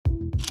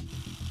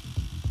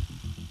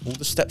all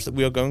the steps that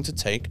we are going to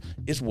take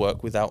is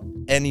work without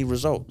any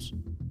results.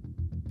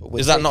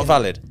 Is that not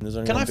valid?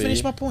 Can I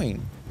finish my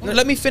point? No,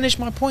 let me finish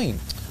my point.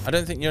 I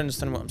don't think you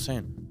understand what I'm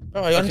saying.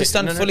 Bro, I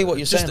understand fully what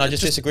you're saying. I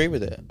just disagree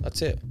with it.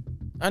 That's it.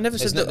 I never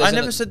said that. I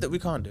never said that we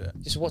can't do it.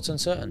 Just what's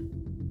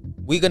uncertain.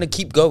 We're gonna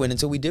keep going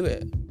until we do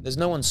it. There's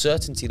no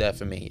uncertainty there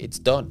for me. It's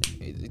done.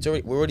 It's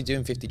already. We're already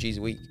doing 50 G's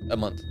a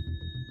month.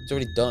 It's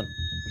already done.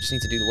 We just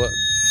need to do the work.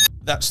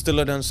 That's still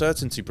an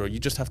uncertainty, bro. You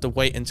just have to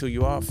wait until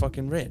you are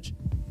fucking rich.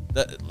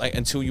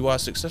 Until you are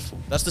successful.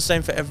 That's the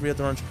same for every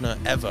other entrepreneur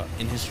ever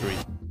in history.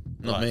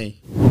 Not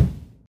me.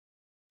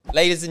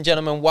 Ladies and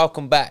gentlemen,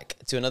 welcome back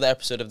to another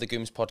episode of the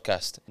Gooms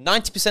Podcast.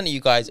 90% of you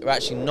guys are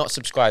actually not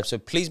subscribed, so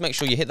please make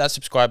sure you hit that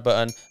subscribe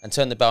button and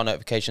turn the bell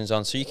notifications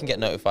on so you can get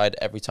notified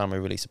every time we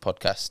release a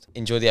podcast.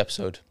 Enjoy the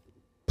episode.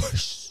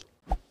 Push.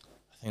 I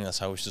think that's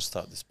how we should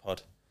start this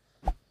pod.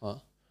 What?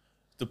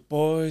 The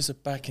boys are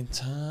back in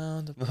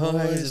town. The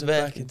boys are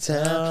back in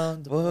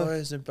town. The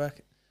boys are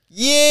back.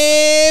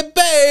 Yeah,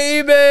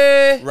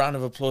 baby! Round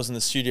of applause in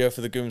the studio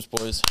for the Gooms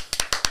boys.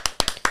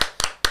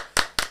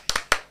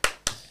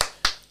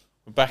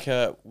 We're back.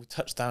 We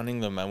touched down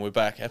England, man. We're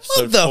back.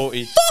 Episode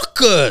 40.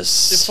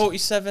 Fuckers! Is it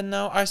 47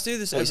 now? I do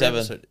this every 47.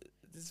 episode.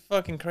 This is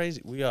fucking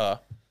crazy. We are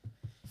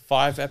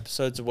 5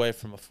 episodes away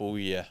from a full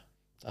year.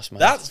 That's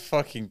mad. That's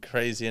fucking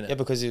crazy, isn't it? Yeah,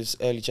 because it was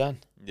early Jan.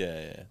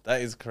 Yeah.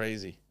 That is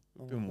crazy.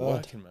 We've been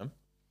working, man.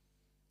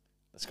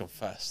 That's gone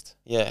fast.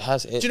 Yeah, it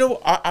has. Do you know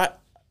what? I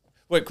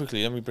wait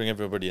quickly. Let me bring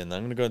everybody in. I'm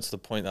going to go into the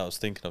point that I was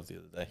thinking of the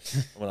other day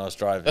when I was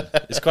driving.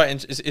 It's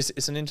quite.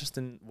 It's an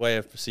interesting way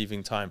of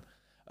perceiving time.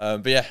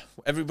 But yeah,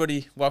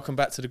 everybody, welcome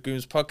back to the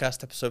Gooms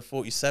Podcast, episode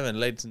 47.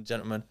 Ladies and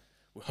gentlemen,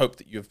 we hope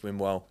that you've been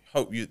well.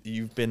 Hope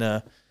you've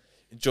been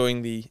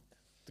enjoying the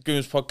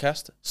Gooms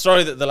Podcast.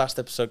 Sorry that the last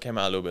episode came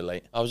out a little bit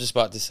late. I was just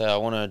about to say, I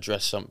want to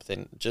address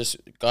something. Just,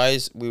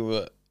 guys, we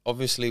were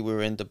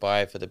in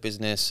Dubai for the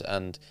business,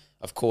 and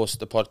of course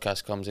the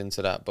podcast comes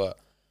into that, but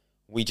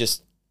we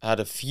just had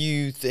a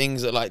few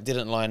things that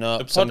didn't line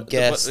up. Some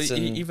guests,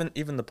 even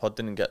the pod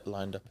didn't get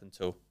lined up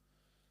until,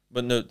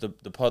 but no,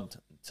 the pod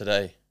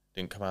today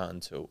didn't come out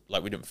until,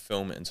 we didn't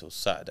film it until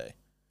Saturday.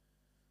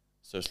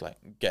 So it's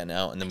getting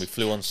out, and then we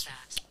flew on.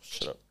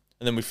 Shut up.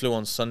 And then we flew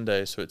on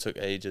Sunday, so it took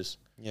ages.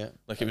 Yeah,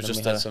 it was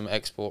just had some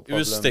export it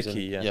problems. was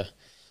sticky, yeah.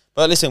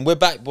 But listen, we're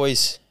back,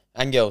 boys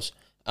and girls,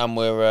 and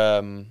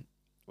we're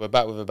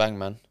back with a bang,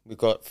 man. We've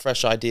got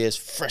fresh ideas,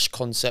 fresh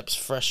concepts,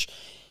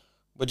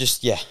 We're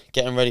just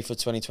getting ready for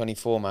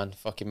 2024, man.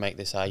 Fucking make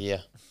this our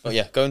year. But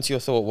yeah, go into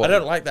your thought. I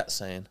don't like that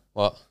saying.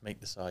 What? Make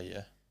this our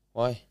year.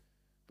 Why?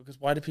 Because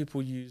why do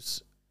people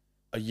use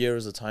a year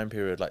as a time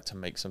period to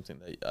make something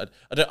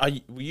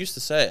that we used to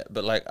say it,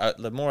 but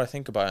the more I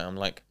think about it, I'm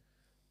like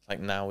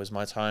now is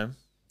my time,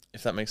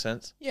 if that makes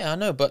sense. Yeah, I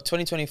know, but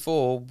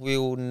 2024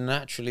 will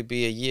naturally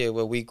be a year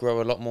where we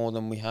grow a lot more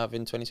than we have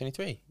in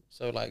 2023.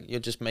 So you're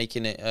just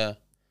making it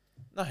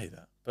I hate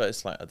that, but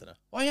it's I don't know.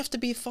 Why do you have to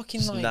be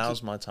fucking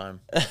now's my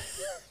time.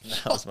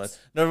 Now's my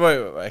no wait,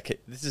 okay.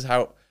 This is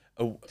how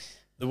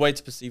the way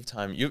to perceive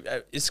time.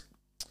 It's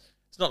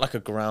not a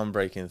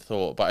groundbreaking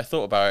thought, but I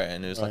thought about it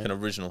and it was an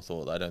original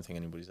thought that I don't think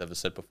anybody's ever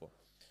said before.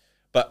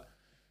 But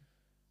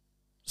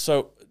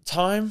so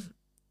time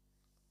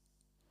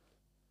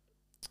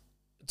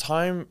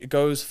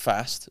goes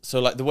fast.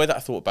 So the way that I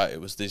thought about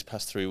it was these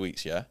past 3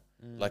 weeks, yeah?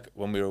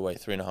 When we were away,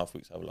 3.5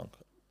 weeks, however long.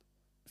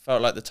 It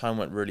felt like the time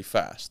went really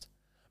fast.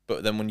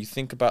 But then when you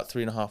think about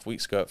 3.5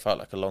 weeks ago, it felt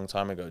like a long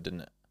time ago,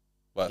 didn't it?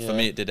 Well, for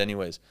me, it did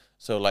anyways.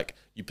 So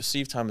you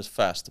perceive time as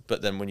fast,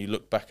 but then when you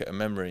look back at a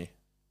memory,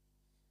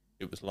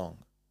 it was long.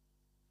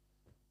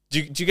 Do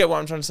you get what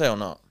I'm trying to say or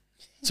not?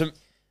 So,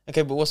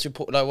 okay, but what's your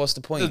what's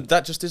the point?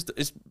 That just is.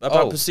 It's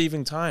about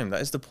perceiving time.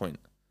 That is the point.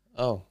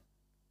 Oh,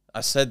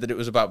 I said that it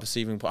was about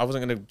perceiving. I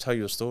wasn't going to tell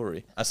you a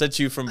story. I said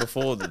to you from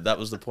before that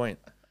was the point.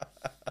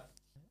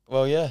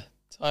 Well, yeah,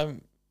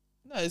 time.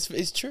 No,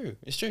 it's true.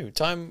 It's true.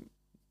 Time.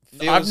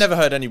 I've never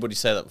heard anybody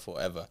say that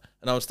before ever,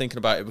 and I was thinking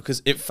about it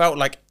because it felt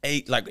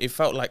it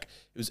felt like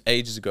it was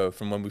ages ago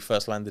from when we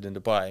first landed in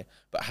Dubai.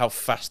 But how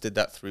fast did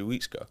that 3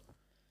 weeks go?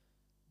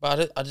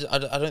 But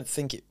I don't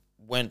think it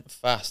went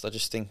fast. I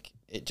just think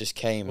it just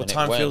came. Well,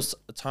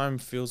 time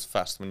feels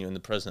fast when you're in the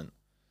present,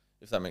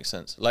 if that makes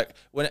sense.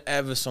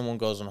 Whenever someone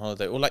goes on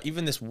holiday, or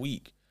even this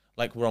week,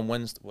 we're on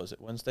Wednesday. Was it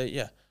Wednesday?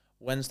 Yeah,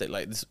 Wednesday.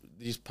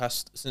 These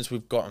past since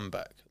we've gotten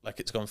back,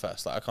 it's gone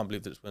fast. I can't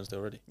believe that it's Wednesday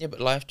already. Yeah, but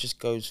life just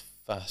goes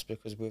fast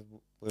because we're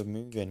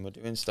moving, we're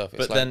doing stuff.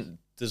 But then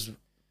does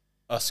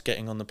us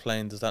getting on the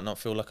plane, does that not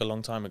feel like a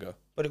long time ago?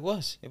 But it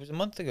was a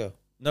month ago.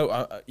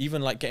 No,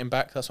 even getting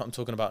back. That's what I'm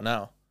talking about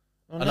now.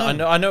 Oh,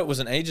 I know it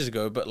wasn't ages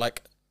ago, but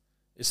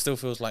it still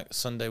feels like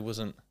Sunday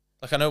wasn't.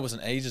 I know it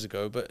wasn't ages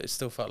ago, but it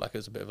still felt like it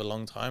was a bit of a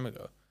long time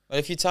ago. Well,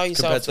 if you tell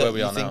yourself that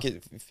you think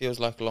it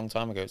feels like a long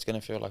time ago, it's going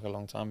to feel like a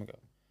long time ago.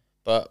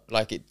 But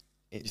it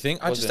you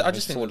think? I just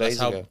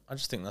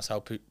think that's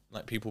how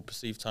people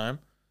perceive time.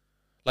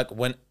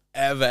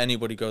 Whenever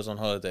anybody goes on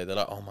holiday, they're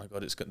like, "Oh my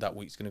god, that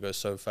week's going to go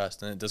so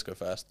fast," and it does go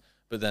fast.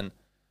 But then,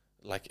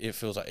 it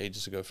feels like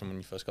ages ago from when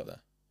you first got there.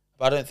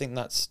 But I don't think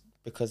that's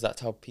because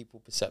that's how people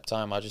perceive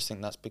time. I just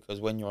think that's because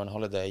when you're on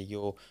holiday,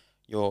 you're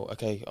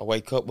okay, I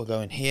wake up, we're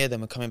going here,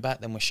 then we're coming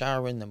back, then we're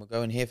showering, then we're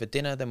going here for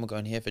dinner, then we're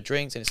going here for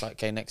drinks, and it's like,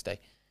 okay, next day.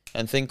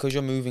 And think because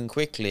you're moving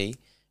quickly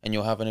and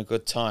you're having a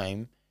good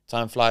time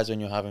flies when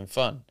you're having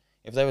fun.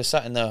 If they were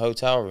sat in their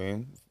hotel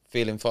room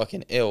feeling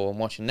fucking ill and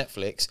watching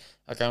Netflix,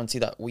 I guarantee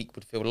that week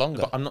would feel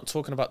longer. But I'm not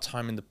talking about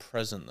time in the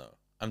present, though.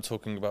 I'm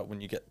talking about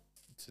when you get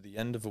to the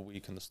end of a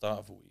week and the start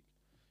of a week.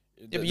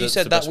 Yeah, but you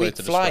said that week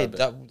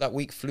that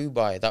week flew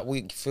by. That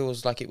week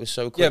feels like it was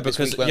so quick. Yeah,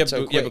 because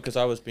because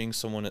I was being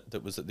someone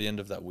that was at the end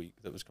of that week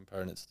that was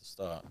comparing it to the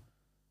start.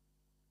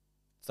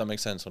 Does that make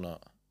sense or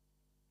not?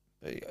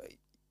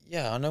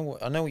 Yeah, I know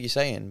what you're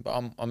saying,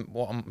 but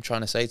what I'm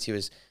trying to say to you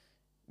is,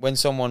 when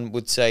someone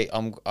would say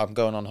I'm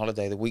going on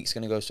holiday, the week's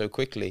going to go so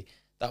quickly.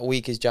 That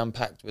week is jam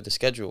packed with the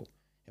schedule.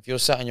 If you're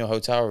sat in your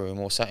hotel room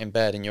or sat in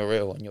bed and you're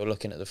ill and you're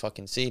looking at the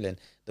fucking ceiling,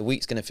 the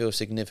week's going to feel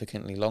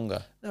significantly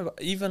longer. No, but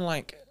even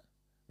like,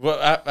 well,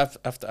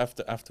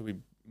 after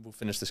we'll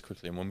finish this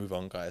quickly and we'll move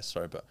on, guys.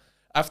 Sorry, but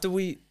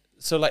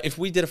so like if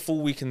we did a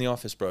full week in the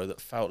office, bro,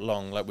 that felt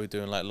long, like we're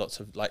doing like lots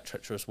of like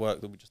treacherous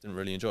work that we just didn't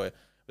really enjoy.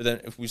 But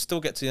then if we still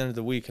get to the end of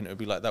the week and it would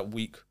be like that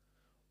week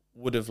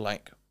would have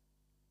like,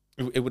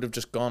 it would have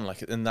just gone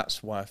like, and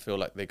that's why I feel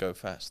like they go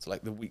fast.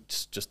 Like the week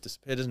just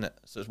disappeared, isn't it?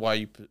 So it's why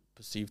you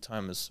perceive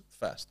time as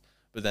fast.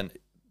 But then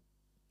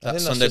that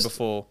Sunday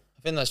before,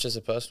 I think that's just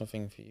a personal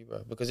thing for you,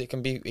 bro, because it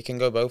can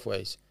go both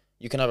ways.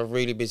 You can have a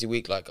really busy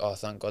week, like, oh,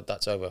 thank God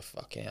that's over.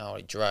 Fucking hell,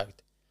 it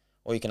dragged.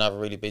 Or you can have a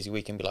really busy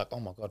week and be like, oh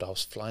my God, I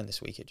was flying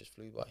this week. It just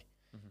flew by.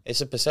 Mm-hmm.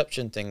 It's a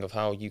perception thing of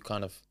how you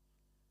kind of,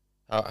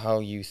 how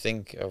you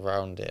think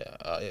around it.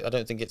 I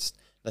don't think it's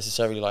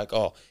necessarily like,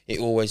 oh, it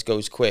always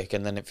goes quick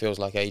and then it feels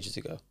like ages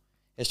ago.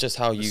 It's just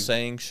how the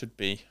saying should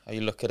be, how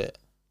you look at it.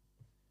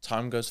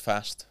 Time goes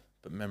fast,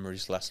 but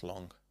memories last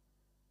long.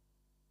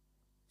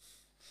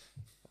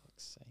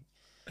 Fuck's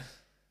sake.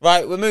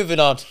 Right, we're moving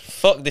on.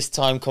 Fuck this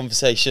time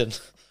conversation.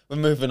 We're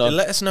moving on.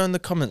 Let us know in the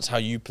comments how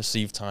you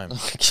perceive time.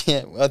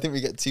 Yeah, I think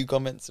we get 2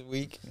 comments a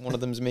week. One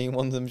of them's me,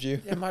 one of them's you.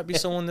 Yeah, it might be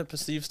someone that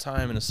perceives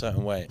time in a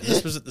certain way. And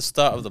this was at the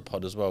start of the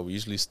pod as well. We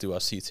usually do our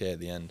CTA at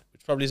the end,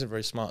 which probably isn't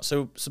very smart.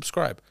 So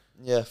subscribe.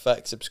 Yeah,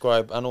 facts,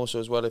 subscribe. And also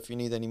as well, if you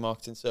need any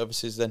marketing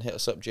services, then hit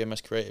us up,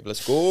 GMS Creative.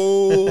 Let's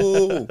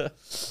go.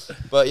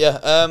 But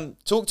yeah,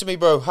 talk to me,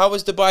 bro. How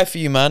was Dubai for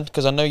you, man?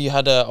 Because I know you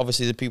had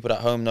obviously the people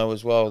at home know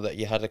as well that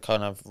you had a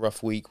kind of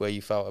rough week where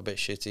you felt a bit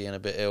shitty and a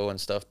bit ill and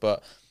stuff.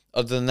 But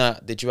other than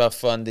that, did you have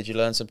fun? Did you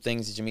learn some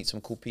things? Did you meet some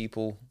cool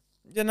people?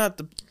 Yeah, no,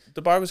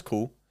 Dubai was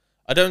cool.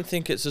 I don't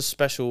think it's as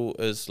special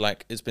as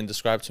like it's been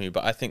described to me,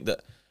 but I think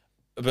that,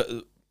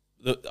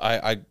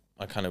 I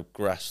kind of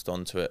grasped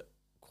onto it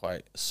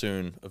quite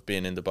soon of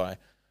being in Dubai.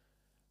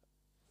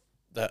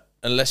 That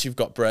unless you've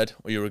got bread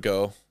or you're a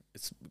girl,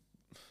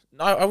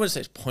 I wouldn't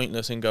say it's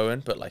pointless in going,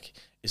 but like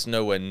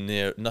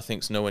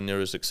nothing's nowhere near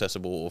as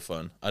accessible or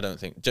fun. I don't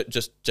think.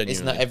 Just genuinely.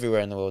 It's not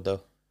everywhere in the world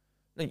though.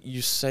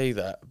 You say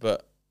that,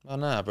 but. Oh,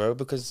 nah, bro,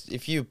 because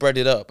if you bread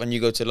it up and you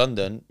go to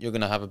London, you're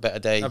going to have a better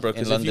day in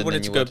London. If you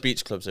wanted to go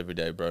beach clubs every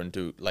day, bro, and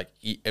do like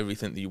eat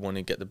everything that you want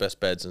and get the best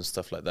beds and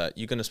stuff like that,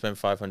 you're going to spend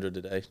 500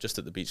 a day just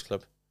at the beach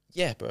club.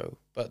 Yeah, bro,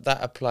 but that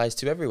applies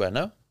to everywhere,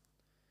 no?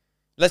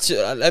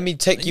 Let me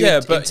take you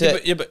but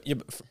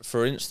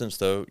for instance,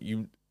 though,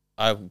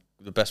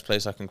 the best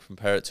place I can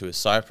compare it to is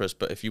Cyprus,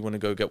 but if you want to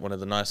go get one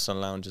of the nice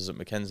sun lounges at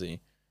Mackenzie,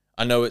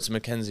 I know it's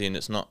Mackenzie and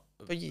it's not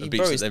a beach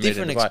that they made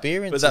in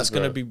Dubai, but that's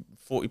going to be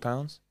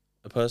 £40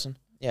 a person.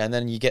 Yeah, and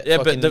then you get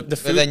but the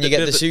food, then you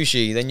get the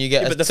sushi, then you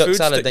get a tuck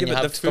salad, then you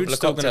have a couple of cocktails. The food's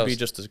still going to be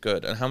just as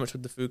good. And how much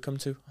would the food come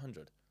to?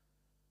 100.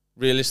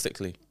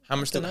 Realistically, how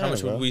much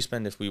would we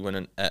spend if we went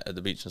and ate at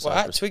the beach in Cyprus?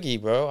 Well, at Twiggy,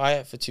 bro, I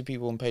ate for 2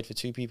 people and paid for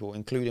 2 people,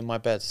 including my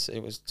beds.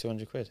 It was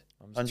 200 quid.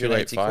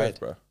 180 quid,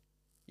 bro.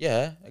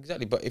 Yeah,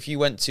 exactly. But if you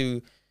went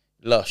to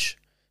Lush,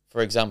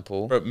 for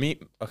example, bro,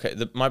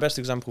 my best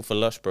example for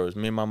Lush, bro, is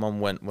me and my mum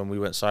went when we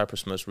went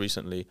Cyprus most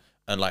recently,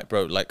 and like,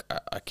 bro, like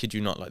I kid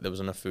you not, like there was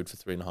enough food for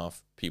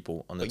 3.5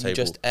 people on the table. You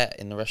just ate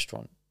in the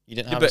restaurant. You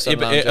didn't have a sun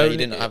lounger, you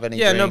didn't have any.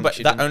 Yeah, drinks, no, but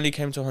that only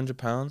came to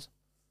 £100.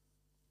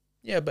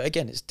 Yeah, but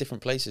again, it's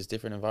different places,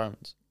 different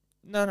environments.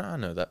 No, I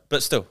know that,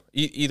 but still,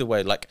 either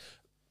way, like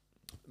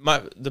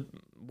the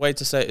way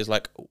to say it is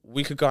like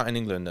we could go out in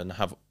England and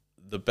have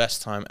the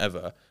best time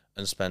ever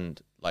and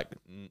spend like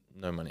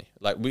no money.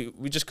 Like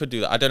we just could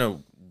do that. I don't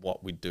know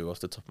what we'd do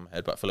off the top of my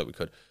head, but I feel like we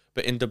could.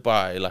 But in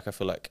Dubai, like I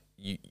feel like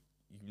you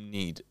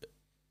need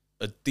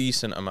a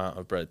decent amount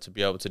of bread to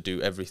be able to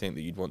do everything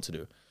that you'd want to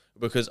do,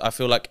 because I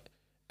feel like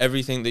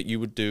everything that you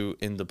would do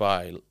in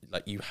Dubai,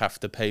 like you have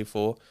to pay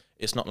for.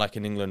 It's not like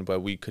in England where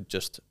we could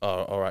just,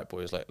 oh, all right,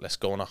 boys, like let's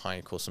go on a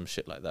hike or some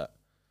shit like that.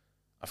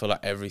 I feel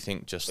like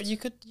everything just. But you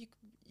could.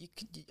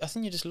 I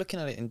think you're just looking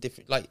at it in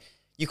different. Like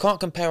you can't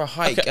compare a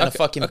hike and a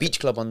fucking beach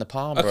club on the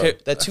Palm, bro.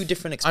 They're 2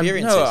 different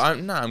experiences.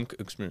 I'm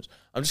experienced.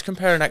 I'm just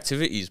comparing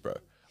activities, bro.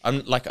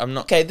 I'm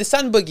not. Okay, the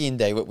sand buggying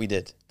day, what we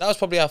did, that was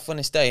probably our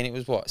funnest day, and it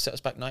was what, set us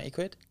back 90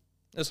 quid?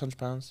 It was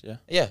 £100, yeah.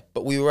 Yeah,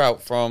 but we were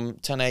out from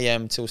 10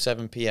 a.m. till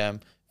 7 p.m.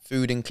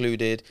 food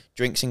included,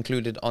 drinks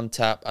included on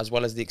tap, as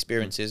well as the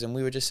experiences. And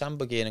we were just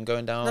sandboogieing and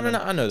going down. No,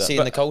 I know that.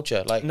 Seeing the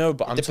culture. Like, no,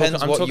 but I'm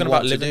talking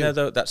about living there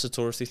though. That's a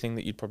touristy thing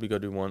that you'd probably go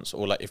do once,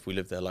 or like if we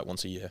lived there like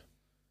once a year.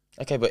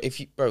 Okay, but if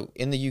you, bro,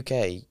 in the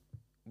UK,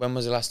 when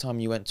was the last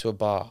time you went to a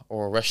bar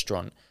or a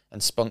restaurant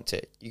and spunked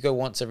it? You go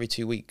once every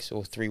 2 weeks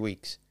or 3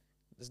 weeks.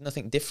 There's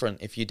nothing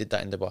different if you did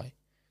that in Dubai.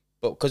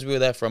 But because we were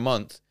there for a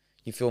month,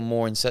 you feel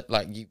more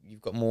like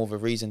you've got more of a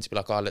reason to be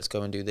like, oh, let's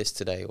go and do this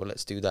today, or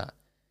let's do that.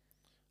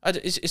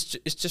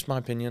 It's just my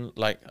opinion.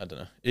 Like, I don't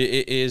know.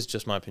 It is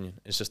just my opinion.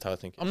 It's just how I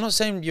think. I'm not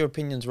saying your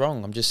opinion's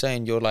wrong. I'm just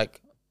saying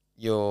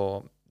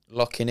you're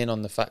locking in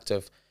on the fact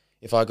of,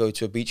 if I go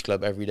to a beach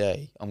club every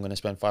day, I'm going to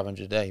spend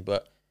 500 a day.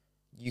 But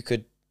you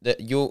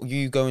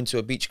going to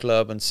a beach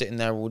club and sitting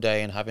there all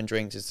day and having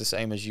drinks is the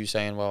same as you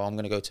saying, well, I'm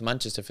going to go to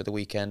Manchester for the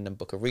weekend and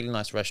book a really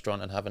nice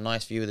restaurant and have a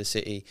nice view of the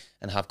city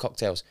and have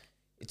cocktails.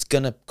 It's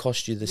going to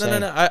cost you the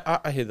same. No,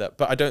 I hear that.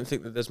 But I don't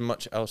think that there's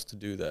much else to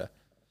do there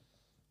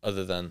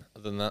other than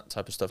that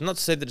type of stuff. Not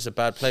to say that it's a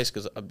bad place,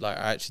 because I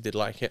actually did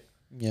like it.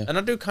 Yeah. And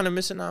I do kind of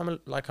miss it now.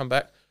 I'm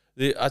back.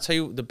 I tell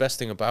you, the best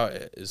thing about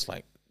it is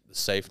like the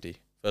safety,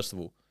 first of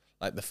all.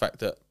 Like the fact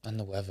that... And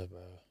the weather, bro.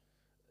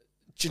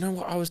 Do you know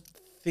what I was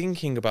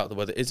thinking about the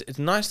weather? It's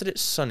nice that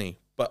it's sunny,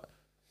 but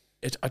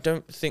I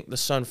don't think the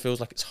sun feels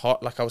like it's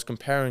hot. Like I was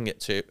comparing it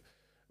to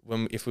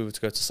if we were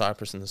to go to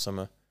Cyprus in the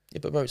summer. Yeah,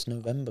 but bro, it's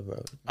November,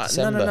 bro.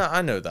 No,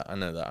 I know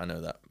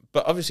that.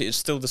 But obviously, it's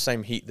still the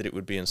same heat that it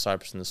would be in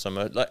Cyprus in the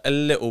summer, like a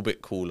little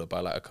bit cooler by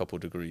like a couple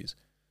degrees.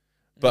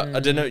 But I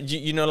don't know,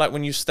 you know, like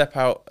when you step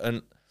out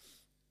and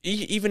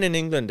even in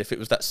England, if it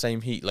was that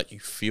same heat, like you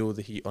feel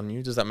the heat on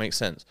you. Does that make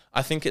sense?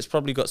 I think it's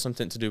probably got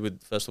something to do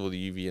with, first of all,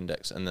 the UV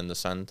index and then the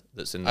sand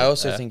that's in the I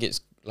also air. think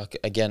it's like,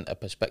 again, a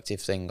perspective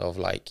thing of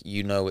like,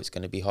 you know, it's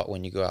going to be hot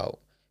when you go out.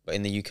 But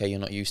in the UK, you're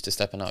not used to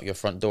stepping out your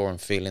front door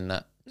and feeling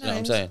that. You know what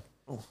I'm saying?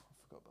 Oh, I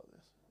forgot about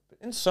this.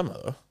 But in summer,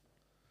 though.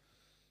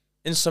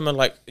 In summer,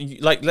 like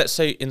let's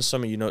say in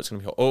summer, you know it's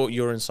going to be hot. Or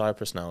you're in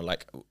Cyprus now.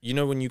 Like, you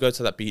know when you go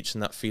to that beach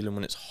and that feeling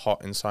when it's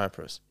hot in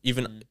Cyprus.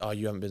 Even,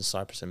 you haven't been to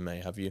Cyprus in May,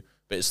 have you?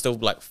 But it still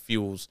like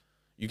fuels.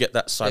 You get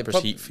that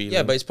Cyprus heat feeling.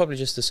 Yeah, but it's probably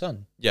just the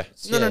sun. Yeah.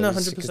 No,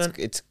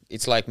 100%.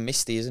 It's like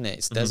misty, isn't it?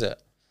 It's desert.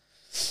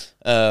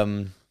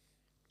 But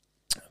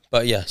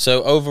yeah,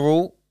 so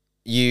overall,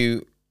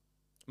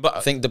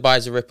 I think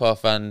Dubai's a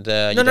rip-off, and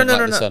you don't like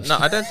the sun. No,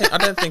 I don't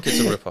think it's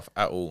a rip-off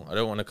at all. I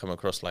don't want to come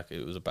across like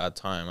it was a bad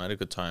time. I had a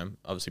good time.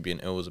 Obviously, being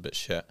ill was a bit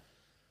shit.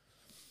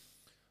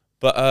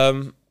 But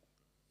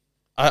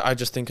I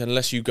just think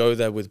unless you go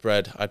there with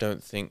bread, I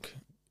think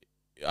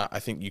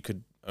you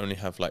could only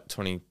have like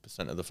 20%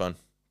 of the fun.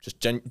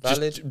 Just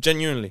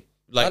genuinely.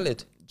 Like,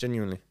 valid.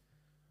 Genuinely.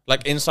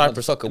 Like in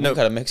Cyprus. We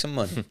gotta make some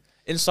money.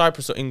 In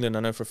Cyprus or England, I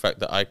know for a fact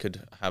that I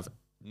could have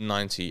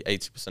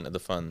 80% of the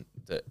fun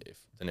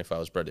than if I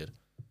was breaded.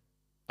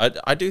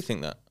 I do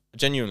think that,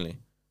 genuinely.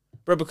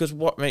 Bro, because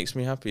what makes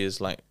me happy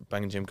is like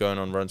banging gym, going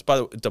on runs. By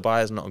the way,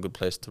 Dubai is not a good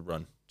place to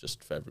run,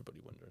 just for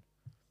everybody wondering.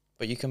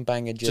 But you can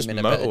bang a gym just in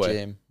a better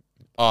gym.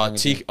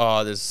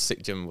 There's a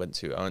sick gym I went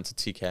to. I went to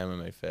TK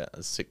MMA Fit. It's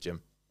a sick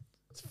gym.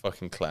 It's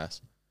fucking class.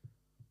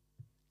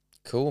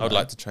 Cool. I would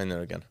like to train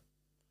there again.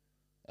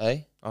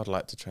 Eh? I would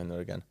like to train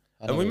there again.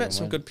 And we met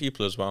some good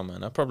people as well,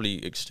 man. I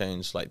probably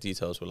exchanged like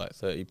details with like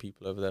 30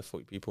 people over there,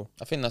 40 people.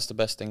 I think that's the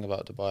best thing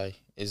about Dubai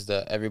is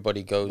that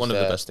everybody goes One of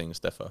the best things,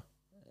 defo.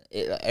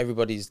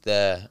 Everybody's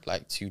there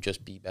like to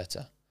just be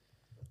better.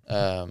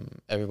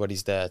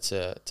 Everybody's there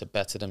to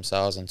better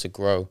themselves and to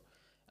grow.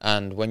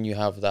 And when you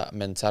have that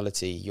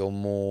mentality, you're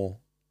more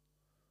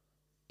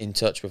in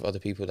touch with other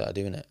people that are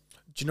doing it.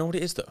 Do you know what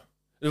it is though?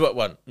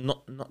 Well,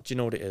 not. Do you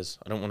know what it is?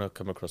 I don't want to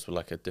come across with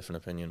like a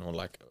different opinion or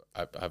like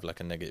I have like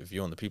a negative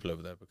view on the people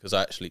over there, because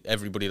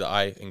everybody that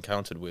I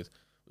encountered with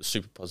was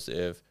super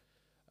positive.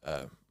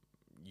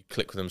 You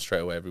click with them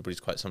straight away.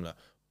 Everybody's quite similar.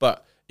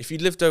 But if you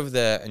lived over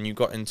there and you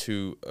got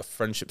into a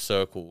friendship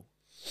circle,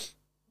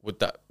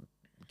 do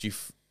you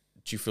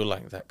feel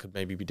like that could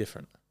maybe be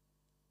different?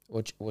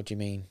 What do you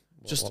mean?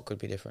 What could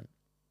be different?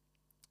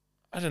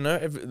 I don't know.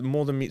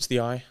 More than meets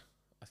the eye.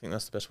 I think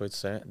that's the best way to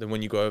say it. Then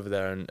when you go over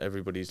there and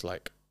everybody's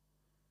like,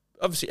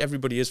 obviously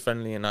everybody is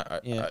friendly, and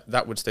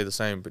that would stay the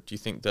same. But do you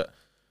think that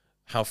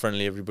how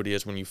friendly everybody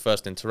is when you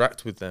first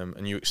interact with them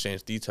and you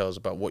exchange details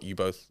about what you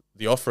both,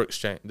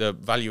 the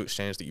value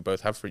exchange that you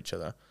both have for each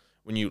other,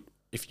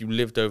 if you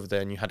lived over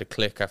there and you had a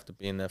click after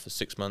being there for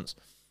 6 months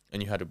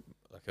and you had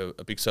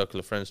a big circle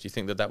of friends, do you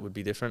think that would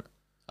be different?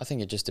 I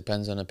think it just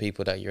depends on the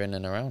people that you're in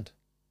and around,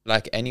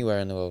 like anywhere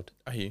in the world.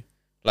 I hear you.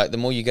 Like, the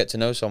more you get to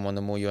know someone,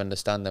 the more you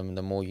understand them, and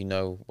the more you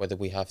know whether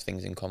we have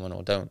things in common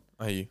or don't.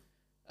 I hear you.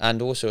 And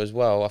also, as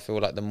well, I feel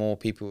like the more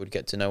people would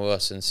get to know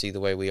us and see the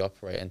way we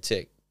operate and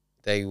tick,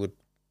 they would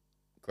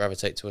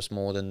gravitate to us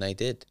more than they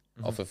did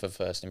off of a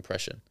first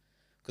impression.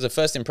 Because the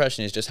first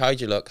impression is just, how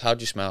do you look, how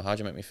do you smell, how do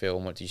you make me feel,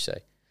 and what do you say?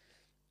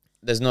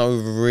 There's no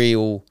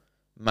real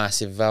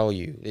massive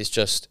value. It's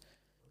just,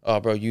 oh,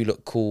 bro, you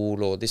look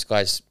cool, or this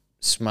guy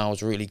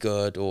smells really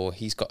good, or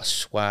he's got a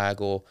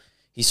swag, or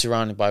he's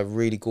surrounded by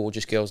really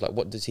gorgeous girls. Like,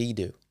 what does he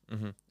do?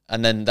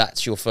 and then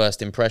that's your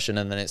first impression,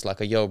 and then it's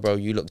like a yo, bro,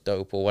 you look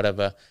dope or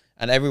whatever,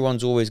 and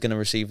everyone's always going to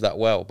receive that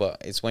well.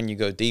 But it's when you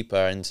go deeper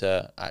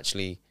into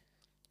actually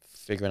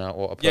figuring out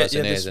what a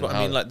person this is, what and I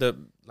how,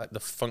 mean, like the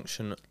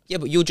function. yeah,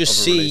 but you'll just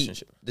of a see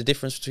relationship. the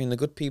difference between the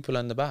good people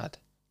and the bad.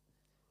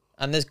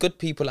 And there's good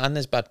people and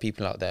there's bad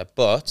people out there,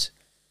 but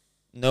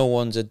no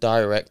one's a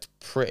direct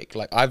prick.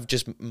 Like, I've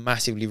just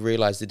massively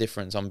realized the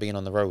difference on being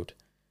on the road.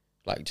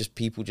 Like, just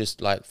people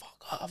just like,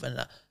 fuck off, and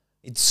that.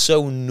 It's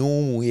so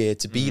normal here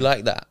to be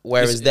like that,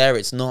 whereas there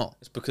it's not.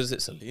 It's because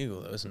it's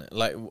illegal, though, isn't it?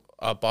 Like,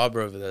 our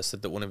barber over there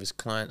said that one of his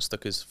clients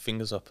stuck his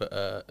fingers up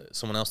at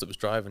someone else that was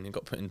driving and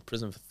got put in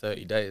prison for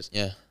 30 days.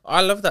 Yeah.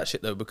 I love that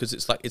shit, though, because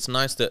it's like, it's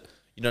nice that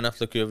you don't have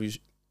to look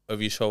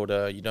over your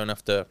shoulder. You don't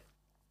have to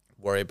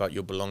worry about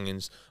your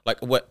belongings.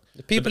 Like, what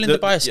The people in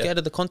Dubai are scared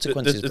of the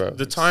consequences, bro.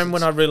 The time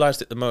when I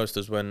realized it the most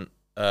was when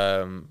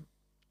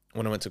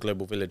I went to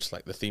Global Village,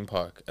 like the theme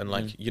park, and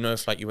like you know,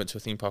 if like you went to a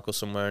theme park or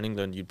somewhere in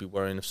England, you'd be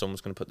worrying if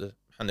someone's going to put the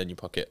hand in your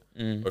pocket,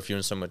 or if you're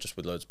in somewhere just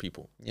with loads of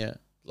people. Yeah.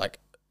 Like,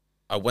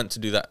 I went to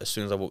do that as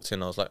soon as I walked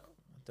in. I was like,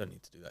 I don't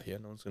need to do that here.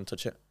 No one's going to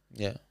touch it.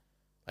 Yeah.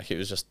 Like, it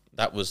was just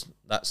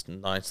that's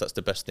nice. That's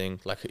the best thing.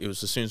 Like, it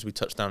was as soon as we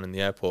touched down in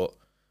the airport,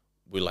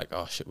 we're like,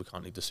 oh shit, we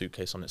can't leave the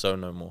suitcase on its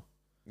own no more.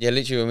 Yeah,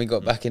 literally when we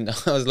got back in,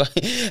 I was like,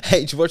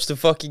 hey, watch the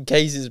fucking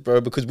cases,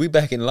 bro, because we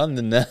back in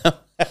London now.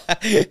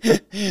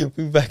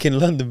 We back in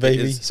London,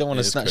 baby. Someone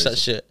to snatch that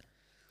shit.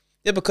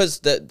 Yeah,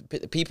 because the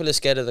people are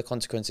scared of the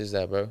consequences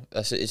there, bro.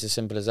 It's as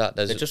simple as that.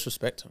 They just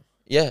respect them.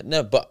 Yeah,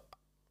 no, but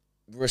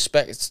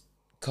respect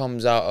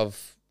comes out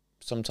of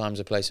sometimes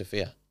a place of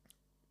fear.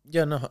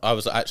 Yeah, no, I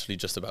was actually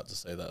just about to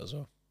say that as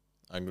well.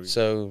 I agree.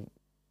 So,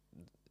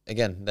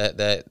 again,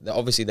 they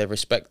obviously they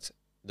respect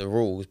the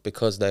rules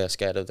because they are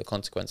scared of the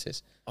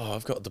consequences. Oh,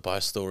 I've got a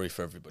Dubai story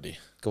for everybody.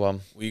 Go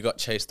on. We got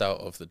chased out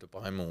of the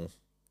Dubai Mall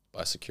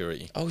by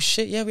security. Oh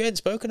shit! Yeah, we hadn't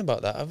spoken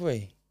about that, have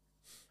we?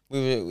 We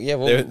were, yeah.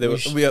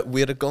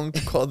 We had going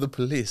to call the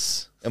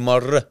police.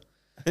 Amar.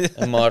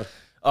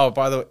 Oh,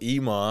 by the way,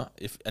 Emaar.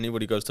 If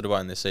anybody goes to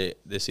Dubai and they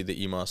see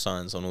the Emaar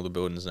signs on all the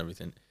buildings and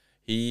everything,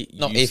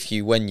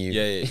 when you.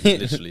 Yeah,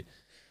 literally.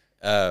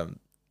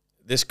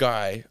 This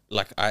guy,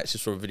 like, I actually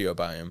saw a video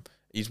about him.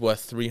 He's worth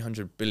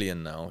 300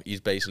 billion now.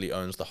 He's basically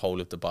owns the whole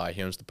of Dubai.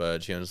 He owns the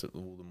Burj. He owns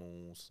all the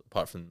malls,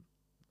 apart from,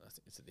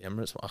 is it the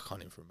Emirates? I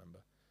can't even remember.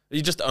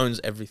 He just owns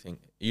everything.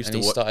 He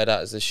started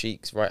out as the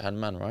Sheikh's right-hand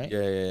man, right?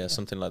 Yeah,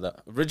 something like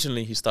that.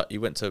 Originally, he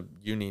went to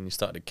uni and he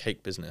started a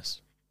cake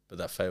business, but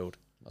that failed.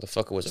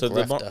 Motherfucker was a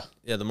grafter.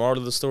 The moral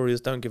of the story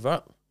is don't give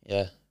up.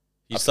 Yeah.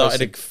 He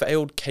started a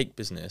failed cake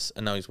business,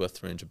 and now he's worth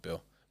 300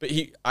 bill. But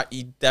he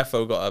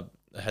defo got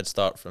a head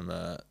start from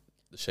the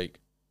Sheikh.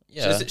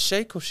 Yeah. So is it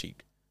Sheikh or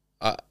Sheikh?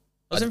 I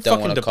don't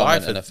want to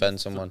comment and offend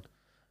someone.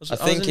 I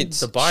think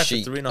it's Dubai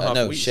Sheikh. For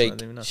 3.5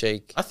 weeks.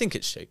 Sheikh. I think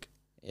it's Sheikh.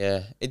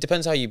 Yeah, it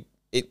depends how you.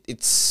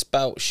 It's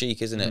spelt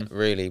Sheikh, isn't it?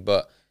 Really,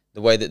 but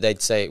the way that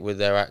they'd say it with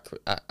their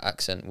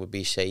accent would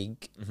be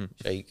Sheikh.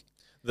 Sheikh.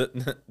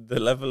 The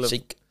level of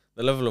Sheikh.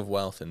 The level of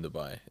wealth in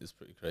Dubai is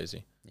pretty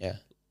crazy. Yeah,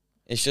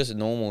 it's just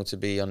normal to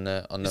be on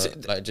the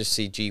like just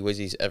see G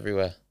Wizzies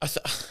everywhere.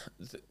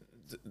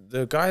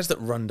 The guys that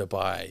run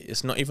Dubai,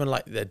 it's not even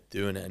like they're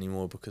doing it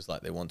anymore because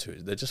like they want to.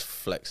 They're just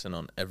flexing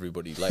on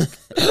everybody, like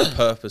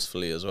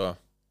purposefully as well.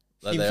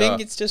 Like, you think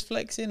it's just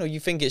flexing, or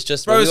you think it's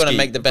just we want to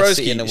make the best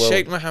city in the world?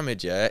 Sheikh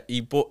Mohammed, yeah,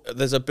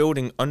 there's a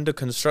building under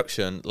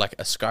construction, like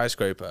a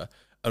skyscraper,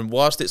 and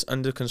whilst it's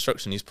under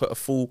construction, he's put a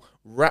full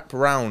wrap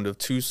round of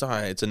two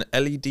sides, an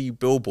LED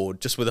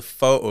billboard just with a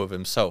photo of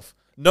himself.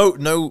 No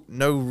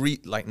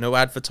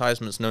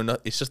advertisements, no,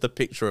 it's just a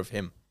picture of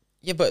him.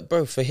 Yeah, but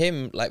bro, for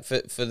him, like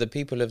for the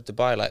people of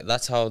Dubai, like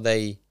that's how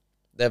they're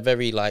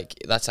very like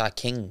that's our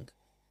king.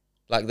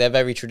 Like they're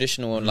very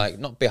traditional and like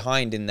not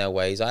behind in their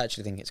ways. I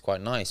actually think it's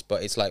quite nice,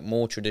 but it's like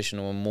more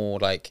traditional and more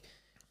like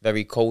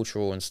very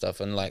cultural and stuff.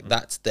 And like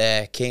that's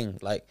their king.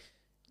 Like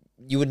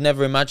you would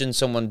never imagine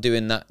someone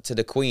doing that to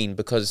the Queen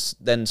because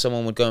then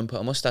someone would go and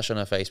put a mustache on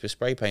her face with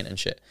spray paint and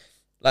shit.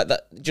 Like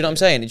that. Do you know what I'm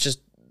saying? It's just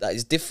that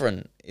is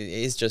different. It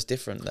is just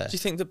different there. Do you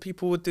think that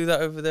people would do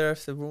that over there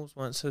if the rules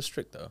weren't so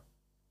strict though?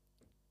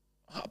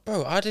 Oh,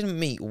 bro, I didn't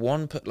meet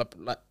one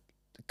like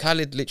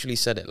Khalid literally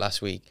said it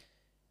last week.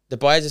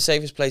 Dubai is the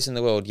safest place in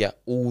the world, yet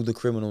all the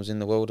criminals in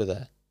the world are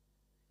there.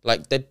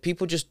 Like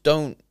people just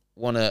don't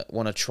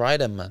wanna try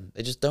them, man.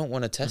 They just don't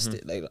want to test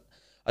it. Like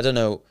I don't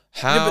know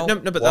how. No,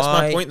 but that's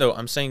my point though.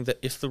 I'm saying that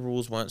if the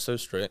rules weren't so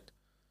strict,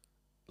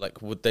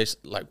 like would they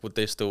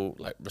still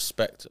like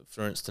respect,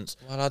 for instance,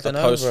 well, I don't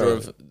know,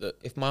 bro.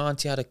 If my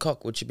auntie had a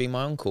cock, would she be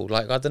my uncle?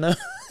 Like I don't know.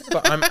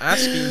 But I'm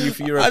asking you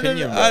for your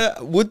opinion,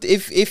 bro. Would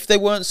if they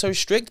weren't so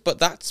strict, but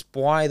that's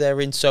why they're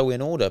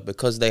in order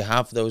because they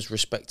have those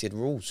respected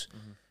rules.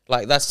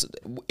 Like that's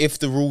if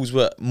the rules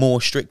were more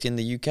strict in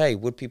the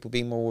UK, would people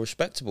be more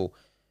respectable?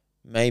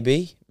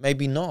 Maybe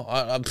not.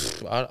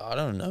 I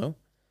don't know.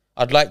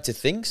 I'd like to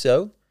think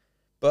so,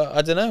 but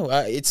I don't know.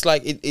 It's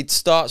like it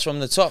starts from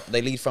the top.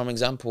 They lead from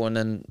example, and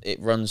then it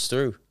runs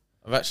through.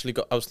 I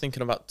was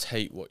thinking about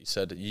Tate. What you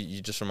said. You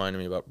just reminded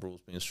me about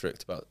rules being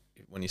strict. About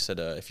when he said,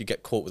 if you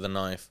get caught with a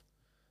knife,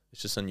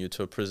 let's just send you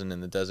to a prison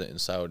in the desert in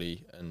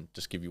Saudi and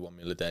just give you 1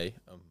 meal a day,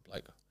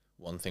 like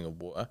one thing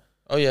of water.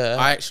 Oh yeah,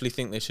 I actually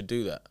think they should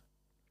do that.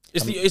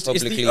 It's And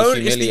publicly it's the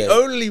humiliate.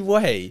 only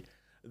way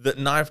that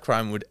knife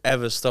crime would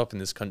ever stop in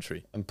this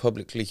country. and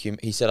publicly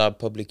he said I'd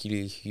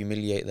publicly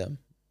humiliate them.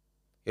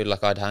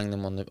 I'd hang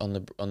them on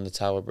the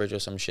Tower Bridge or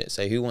some shit.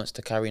 Say, who wants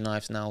to carry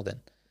knives now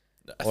then?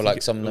 Or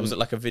like some of them, was it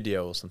like a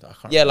video or something? I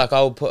can't yeah, remember. like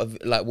I'll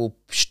put we'll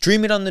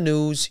stream it on the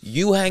news.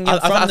 You hang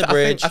it from the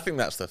bridge. I think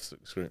that's stuff's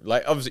extreme.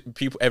 Like obviously,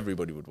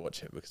 everybody would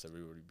watch it because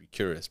everybody would be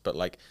curious. But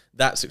like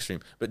that's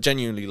extreme. But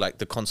genuinely, like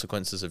the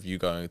consequences of you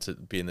going to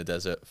be in the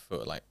desert for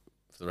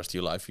the rest of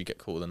your life, you get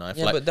caught with a knife.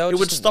 Yeah, like but they'll it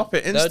would just- stop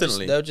it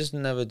instantly. They'll just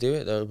never do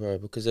it though, bro,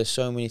 because there's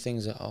so many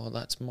things that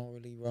that's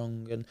morally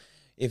wrong. And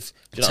if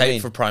do you know what I Take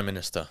mean? for prime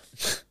minister.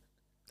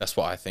 That's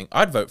what I think.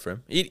 I'd vote for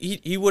him.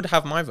 He would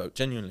have my vote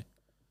genuinely.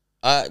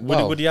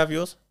 Well, Would he have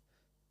yours?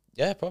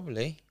 yeah,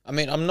 probably. I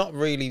mean, I'm not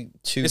really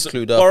too It's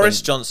clued up. Boris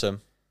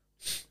Johnson.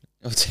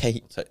 I'll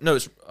take. No,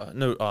 it's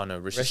no. Oh no,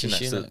 Rishi Rishi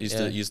Sunak.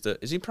 Sunak, He's the.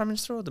 Is he prime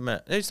minister or the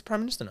mayor? No, he's the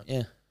prime minister now.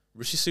 Yeah.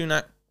 Rishi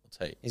Sunak.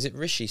 I'll take Is it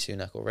Rishi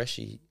Sunak or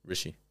Rishi?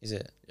 Rishi. Is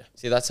it? Yeah.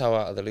 See, that's how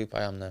out of the loop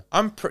I am now.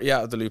 I'm pretty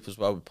out of the loop as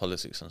well with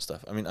politics and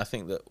stuff. I mean, I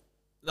think that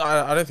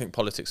I don't think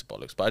politics are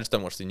bollocks, but I just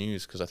don't watch the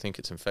news because I think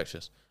it's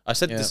infectious. I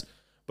said this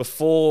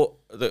before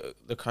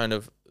the kind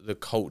of the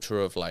culture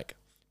of like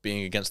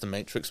being against the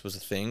Matrix was a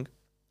thing.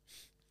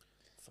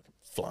 Fucking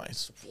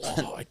flies,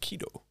 wow,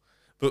 Aikido.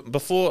 But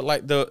before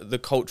like the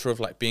culture of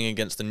like being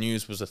against the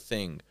news was a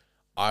thing,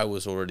 I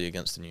was already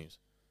against the news.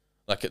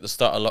 Like at the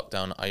start of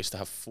lockdown, I used to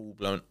have full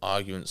blown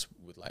arguments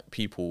with like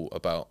people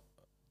about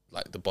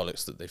like the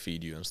bollocks that they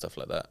feed you and stuff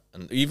like that.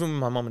 And even with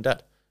my mum and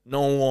dad,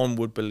 no one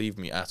would believe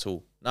me at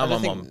all. Now my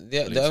mum.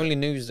 The only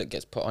news that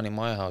gets put on in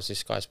my house is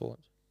Sky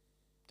Sports.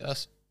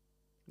 That's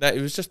That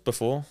it was just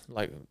before,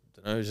 like I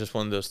don't know, it was just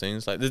one of those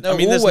things. Like no, I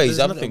mean, always.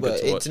 there's nothing good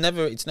to watch.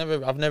 It's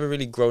never. I've never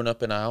really grown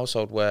up in a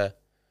household where,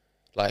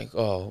 like,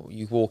 oh,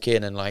 you walk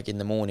in and like in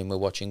the morning we're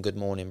watching Good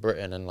Morning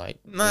Britain and like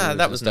Nah, news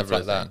that and was stuff never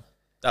like a that. thing.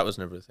 That was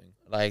never a thing.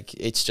 Like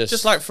it's just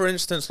Just like for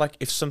instance, like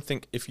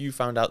if you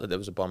found out that there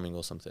was a bombing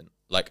or something,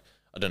 like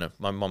I don't know,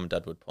 my mum and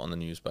dad would put on the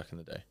news back in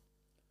the day.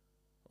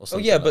 Or oh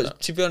something yeah, like but that.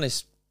 to be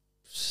honest,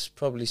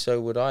 probably so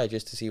would I,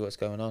 just to see what's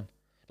going on.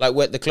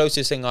 Like the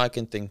closest thing I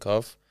can think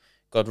of,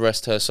 God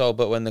rest her soul,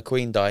 but when the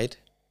Queen died,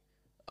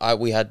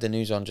 we had the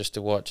news on just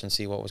to watch and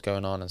see what was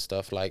going on and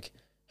stuff. Like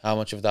how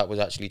much of that was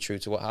actually true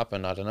to what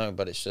happened, I don't know.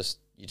 But it's just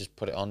you just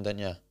put it on, didn't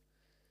you?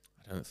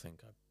 I don't think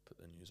I put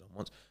the news on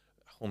once.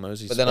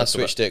 Hormozy. But then I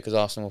switched it because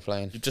Arsenal were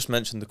playing. You just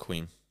mentioned the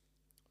Queen,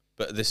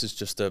 but this is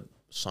just a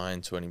sign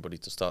to anybody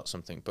to start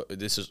something. But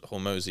this is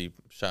Hormozy.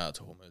 Shout out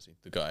to Hormozy,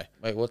 the guy.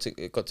 Wait, what's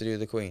it got to do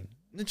with the Queen?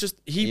 It just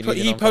You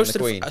leading on from the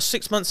posted Queen?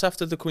 6 months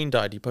after the Queen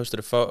died. He posted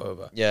a photo of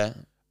her, Yeah,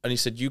 and he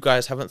said, "You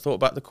guys haven't thought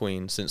about the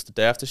Queen since the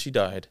day after she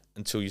died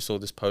until you saw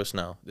this post.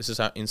 Now this is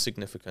how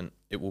insignificant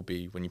it will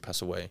be when you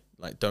pass away.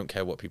 Like, don't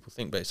care what people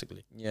think,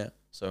 basically. yeah.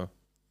 So,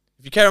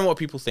 if you care on what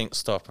people think,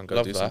 stop and go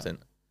Love do that. something.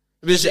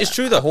 It's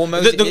true though.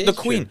 Hormozy The is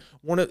Queen,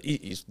 true.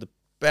 he's the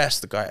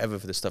best guy ever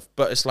for this stuff.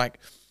 But it's like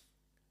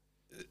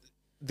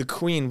the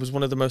Queen was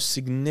one of the most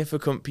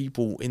significant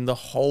people in the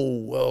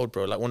whole world,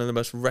 bro. Like one of the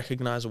most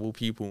recognizable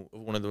people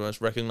of one of the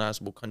most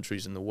recognizable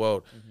countries in the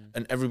world,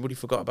 and everybody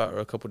forgot about her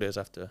a couple of days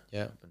after.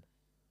 Yeah. it happened.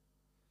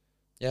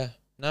 Yeah,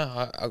 no,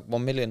 I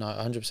 1 million,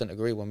 I 100%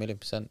 agree,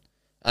 1,000,000%.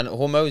 And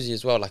Hormozy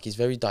as well, like he's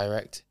very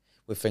direct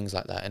with things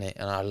like that, innit?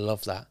 And I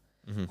love that.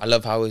 I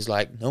love how he's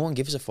like, no one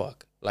gives a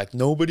fuck. Like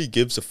nobody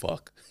gives a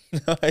fuck.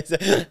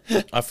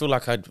 I feel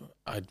like I'd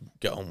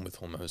get on with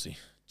Hormozy,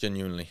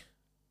 genuinely.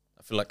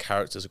 I feel like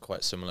characters are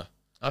quite similar.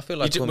 I feel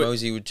like You ju-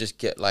 Hormozy would just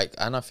get like,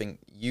 and I think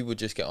you would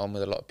just get on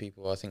with a lot of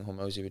people. I think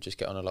Hormozy would just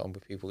get on a lot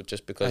with people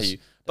just because.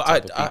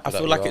 But I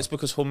feel like it's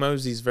because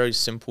Hormozy's very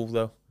simple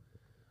though.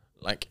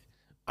 Like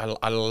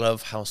I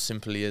love how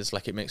simple he is.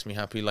 Like it makes me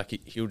happy. Like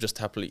he'll just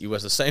happily he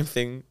wears the same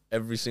thing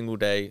every single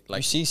day. Like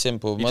you see,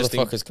 simple you just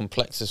think- motherfuckers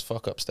complex as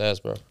fuck upstairs,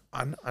 bro.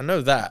 I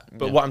know that,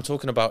 but Yeah. what I'm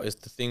talking about is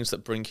the things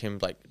that bring him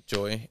like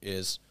joy.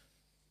 Is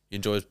he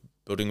enjoys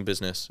building a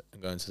business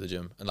and going to the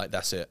gym, and like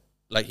that's it.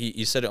 Like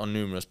he said it on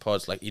numerous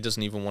pods. Like he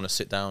doesn't even want to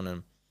sit down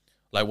and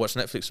like watch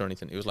Netflix or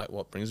anything. He was like,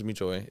 what brings me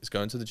joy is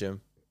going to the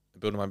gym and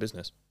building my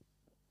business.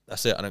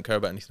 That's it. I don't care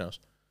about anything else.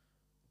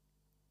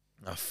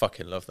 I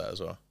fucking love that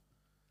as well.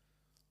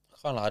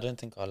 I don't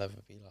think I'll ever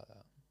be like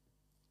that.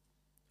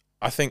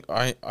 I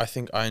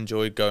think I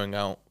enjoy going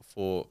out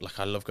for like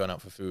I love going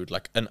out for food.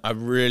 Like and I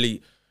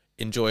really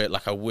enjoy it.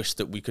 Like I wish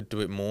that we could do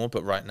it more,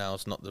 but right now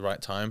it's not the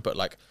right time. But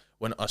like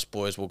when us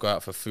boys will go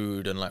out for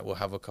food and like we'll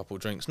have a couple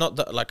drinks. Not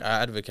that like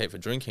I advocate for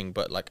drinking,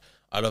 but like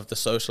I love the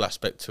social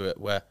aspect to it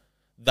where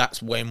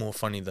that's way more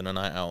funny than a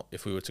night out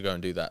if we were to go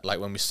and do that. Like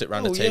when we sit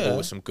around the table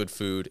with some good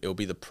food, it'll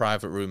be the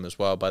private room as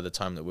well by the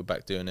time that we're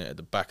back doing it at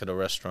the back of the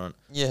restaurant.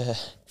 Yeah.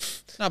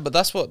 No, but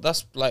that's what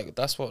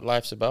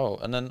life's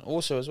about. And then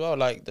also as well,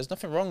 like there's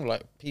nothing wrong,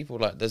 like people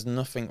like there's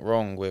nothing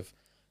wrong with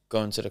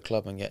going to the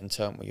club and getting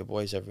turned with your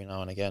boys every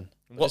now and again.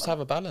 Just have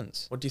a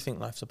balance. What do you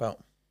think life's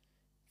about?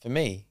 For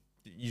me,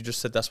 You just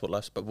said that's what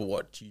life's about, but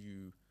what do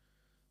you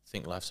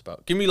think life's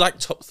about? Give me like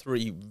top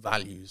 3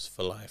 values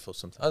for life or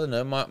something. I don't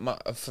know.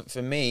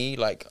 For me,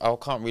 like I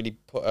can't really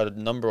put a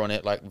number on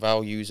it, like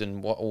values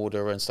and what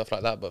order and stuff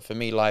like that. But for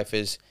me, life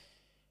is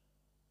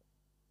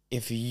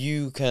if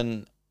you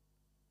can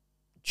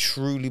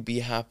truly be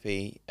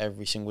happy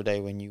every single day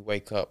when you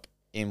wake up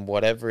in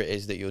whatever it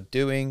is that you're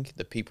doing,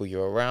 the people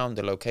you're around,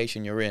 the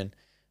location you're in,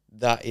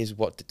 that is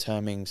what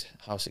determines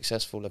how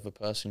successful of a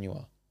person you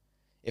are.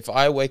 If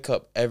I wake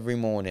up every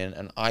morning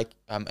and I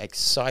am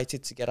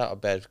excited to get out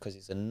of bed because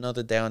it's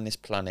another day on this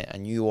planet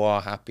and you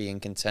are happy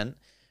and content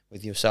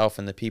with yourself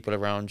and the people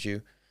around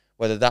you,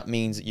 whether that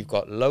means that you've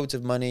got loads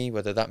of money,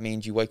 whether that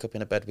means you wake up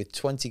in a bed with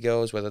 20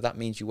 girls, whether that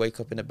means you wake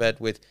up in a bed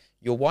with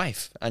your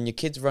wife and your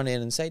kids run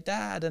in and say,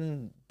 Dad,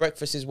 and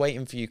breakfast is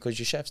waiting for you because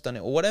your chef's done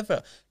it, or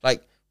whatever.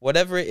 Like,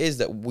 whatever it is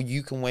that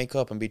you can wake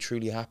up and be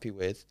truly happy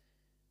with,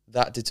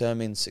 that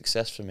determines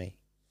success for me.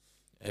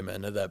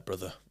 Amen to that,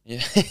 brother.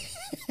 Yeah.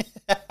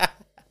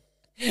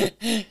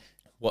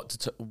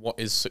 What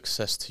is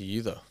success to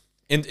you, though?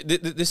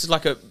 This is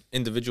like a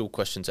individual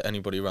question to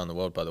anybody around the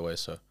world, by the way.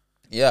 So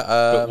Yeah.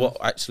 but what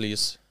actually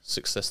is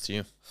success to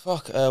you?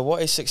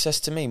 What is success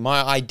to me?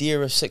 My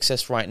idea of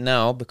success right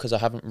now, because I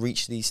haven't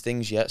reached these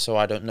things yet, so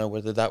I don't know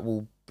whether that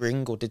will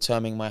bring or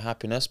determine my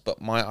happiness.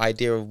 But my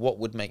idea of what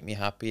would make me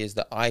happy is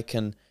that I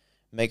can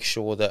make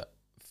sure that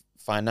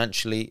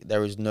financially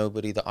there is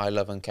nobody that I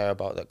love and care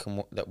about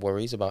that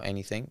worries about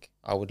anything.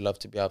 I would love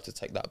to be able to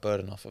take that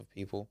burden off of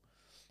people,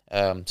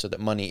 so that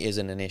money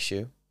isn't an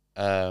issue.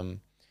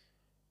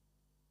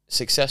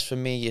 Success for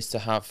me is to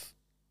have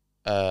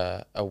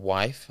a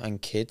wife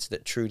and kids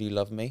that truly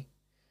love me,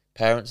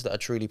 parents that are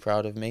truly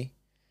proud of me,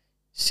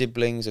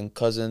 siblings and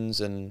cousins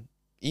and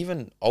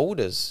even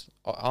elders,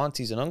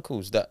 aunties and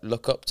uncles that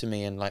look up to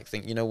me and like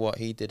think, you know what,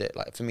 he did it.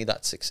 Like for me,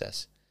 that's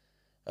success.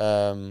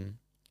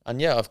 And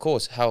yeah, of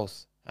course,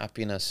 health,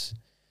 happiness.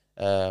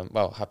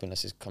 Well,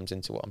 happiness comes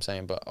into what I'm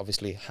saying, but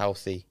obviously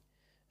healthy,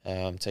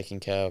 taking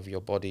care of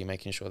your body,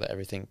 making sure that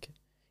everything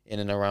in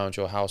and around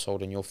your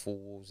household and your four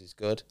walls is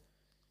good.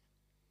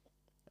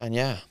 And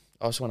yeah,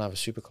 I also want to have a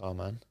supercar,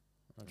 man.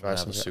 I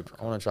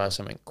want to drive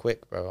something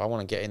quick, bro. I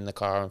want to get in the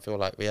car and feel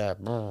like, yeah,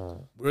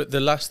 bro. We're at the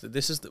last.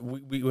 This is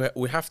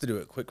we have to do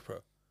it quick, bro.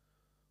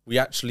 We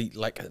actually,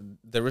 like,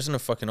 there isn't a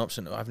fucking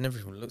option. I've never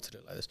even looked at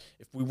it like this.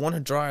 If we want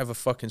to drive a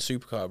fucking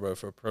supercar, bro,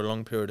 for a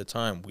prolonged period of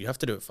time, we have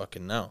to do it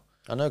fucking now.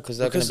 I know, because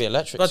they're going to be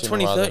electric by sooner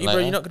 2030, bro,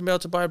 later. you're not going to be able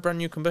to buy a brand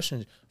new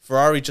combustion.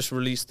 Ferrari just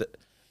released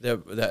their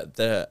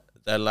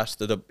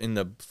last in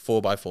the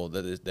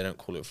 4x4. They don't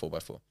call it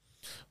 4x4,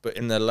 but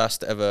in their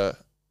last ever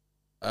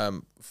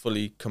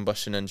fully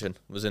combustion engine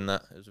was in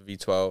that. It was a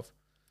V12.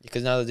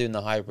 Because now they're doing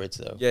the hybrids,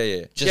 though.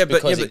 Yeah. Just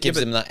because it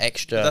gives them that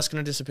extra. That's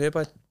going to disappear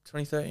by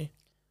 2030.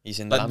 He's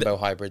in the like Lambo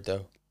hybrid,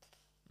 though.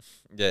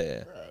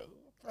 Yeah.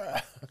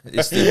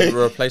 It's the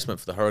replacement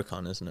for the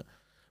Huracan, isn't it?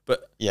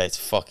 But yeah, it's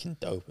fucking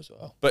dope as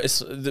well. But it's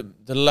the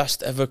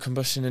last ever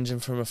combustion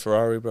engine from a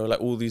Ferrari, bro. Like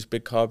all these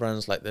big car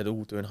brands, like they're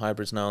all doing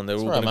hybrids now, and they're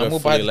all going to go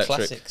fully electric.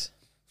 Classics.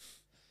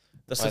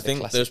 That's the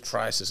thing. Those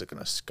prices are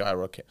going to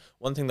skyrocket.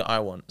 One thing that I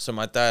want. So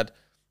my dad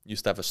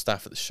used to have a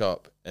staff at the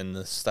shop, and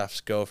the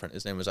staff's girlfriend,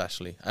 his name was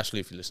Ashley.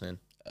 Ashley, if you're listening,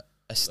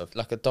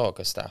 like a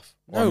dog, a staff.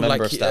 Or no, a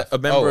member of staff. A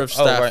member of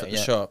staff at the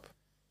shop.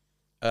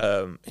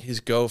 His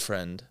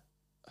girlfriend,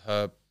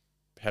 her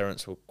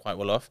parents were quite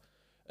well off,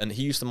 and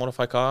he used to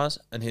modify cars,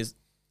 and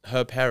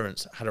her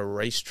parents had a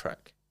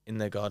racetrack in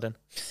their garden.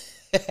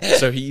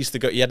 So he used to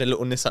go. He had a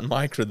little Nissan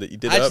Micra that he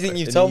did. I think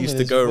you've told me. He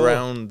used to go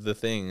around the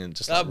thing and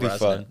just that'd be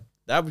fun.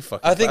 That'd be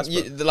fucking. I think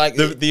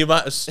the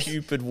amount of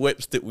stupid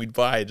whips that we'd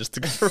buy just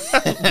to go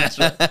around,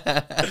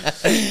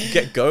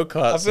 get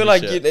go-karts. I feel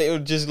like it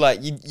would just like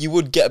you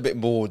would get a bit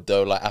bored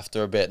though. Like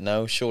after a bit,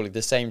 no, surely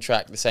the same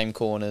track, the same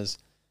corners.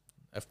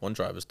 F1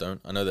 drivers don't.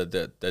 I know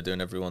that they're doing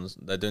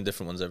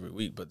different ones every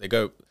week, but they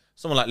go.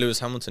 Someone like Lewis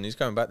Hamilton, he's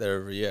going back there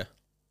every year.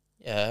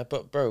 Yeah,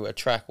 but bro, a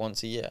track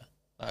once a year,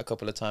 like a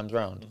couple of times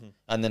round,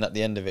 and then at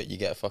the end of it, you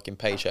get a fucking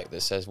paycheck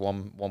that says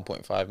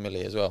 1.5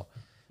 million as well.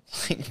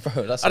 Like,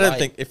 bro, that's. I don't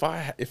think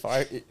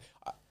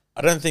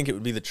I don't think it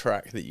would be the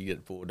track that you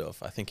get bored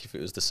of. I think if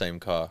it was the same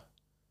car.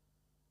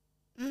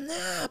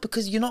 Nah,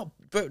 because you're not,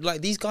 bro.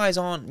 Like these guys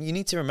aren't. You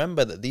need to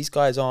remember that these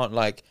guys aren't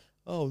like,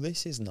 oh,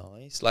 this is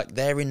nice. Like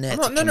they're in there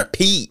to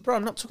compete. No. Bro,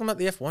 I'm not talking about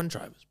the F1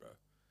 drivers, bro.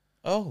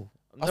 Oh.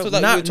 I thought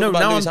that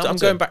I'm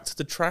going back to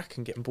the track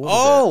and getting bored of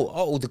it.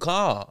 Oh, the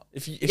car. I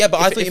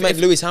thought you meant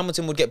Lewis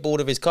Hamilton would get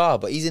bored of his car,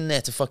 but he's in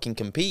there to fucking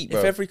compete, bro.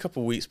 If every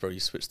couple of weeks, bro, you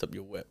switched up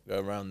your whip, go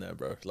around there,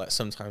 bro. Like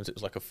sometimes it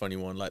was like a funny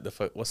one, like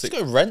Let's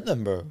go rent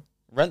them, bro.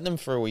 Rent them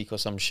for a week or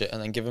some shit,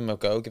 and then give them a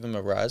go, give them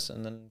a razz,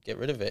 and then get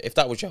rid of it. If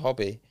that was your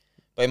hobby.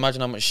 But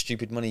imagine how much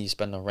stupid money you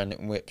spend on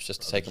renting whips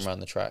just to take them around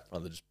the track.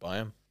 Rather just buy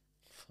them.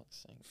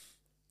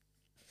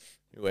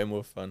 Way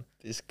more fun.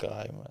 This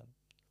guy, man.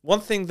 One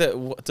thing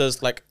that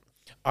does, like,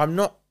 I'm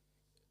not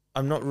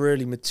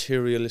really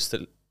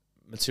materialistically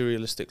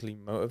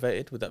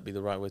motivated. Would that be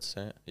the right way to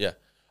say it? Yeah.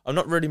 I'm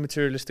not really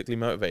materialistically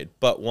motivated,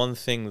 but one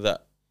thing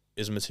that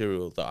is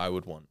material that I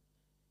would want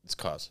It's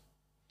cars.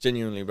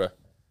 Genuinely, bro.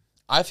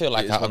 I feel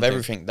like It is out one of thing.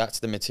 everything, that's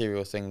the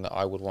material thing that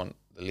I would want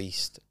the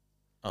least.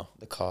 Oh.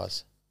 The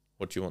cars.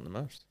 What do you want the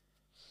most?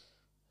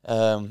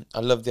 I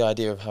love the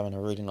idea of having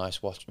a really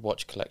nice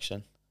watch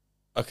collection.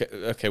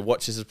 Okay.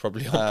 Watches is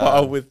probably on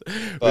par with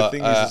But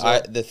thingies as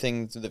well. the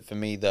thing that for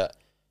me that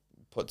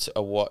puts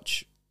a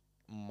watch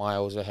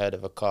miles ahead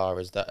of a car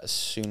is that as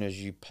soon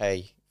as you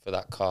pay for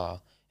that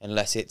car,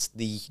 unless it's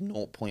the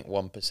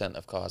 0.1%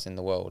 of cars in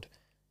the world,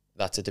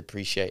 that's a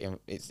depreciating.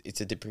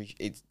 It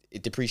depreciates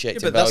Yeah, in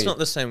but value. that's not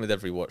the same with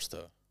every watch,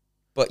 though.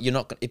 But you're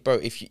not gonna, bro.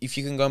 If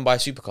you can go and buy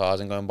supercars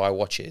and go and buy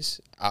watches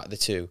out of the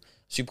two,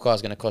 supercar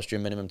is going to cost you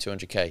a minimum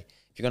 200k. If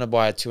you're going to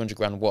buy a 200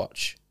 grand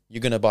watch,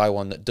 you're going to buy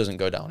one that doesn't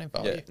go down in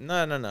value. Yeah.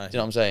 No. Do you know what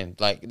I'm saying?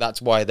 Like,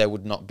 that's why there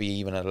would not be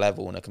even a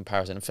level in a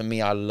comparison. And for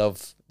me, I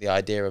love the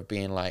idea of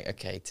being like,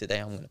 okay, today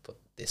I'm going to put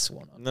this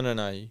one on.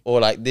 No. Or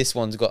like, this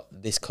one's got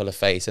this color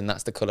face and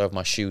that's the color of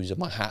my shoes or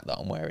my hat that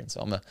I'm wearing. So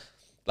I'm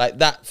like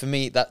that for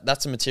me,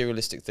 that's a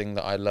materialistic thing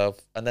that I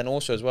love. And then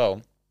also as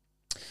well,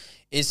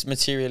 is a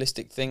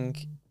materialistic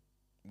thing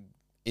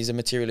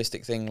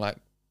like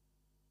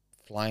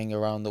flying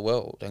around the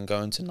world and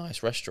going to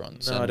nice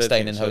restaurants No, I and don't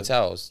staying think in so.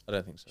 hotels? I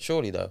don't think so.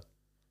 Surely though.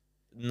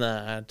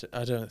 Nah,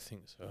 I don't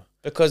think so.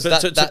 Because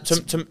But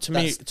to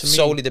me,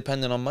 solely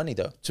dependent on money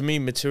though. To me,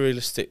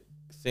 materialistic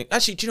thing.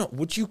 Actually, do you know?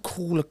 Would you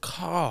call a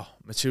car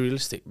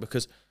materialistic?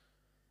 Because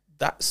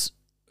that's.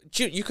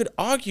 You could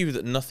argue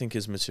that nothing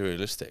is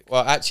materialistic.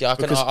 Well, actually, I'm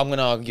going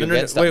to argue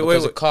against that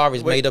because a car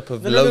is made up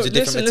of loads of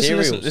different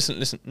materials.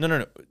 Listen.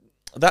 No.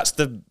 That's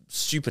the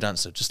stupid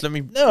answer. Just let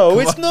me. No,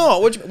 it's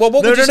not. What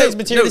would you say is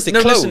materialistic?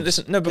 Clothes?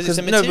 Listen. No, because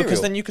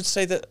then you could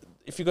say that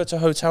if you go to a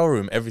hotel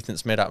room,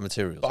 everything's made out of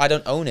materials. But I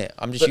don't own it.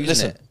 I'm just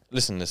using it.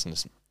 Listen.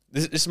 This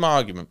is my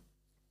argument.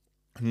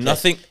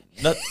 Nothing.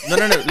 No.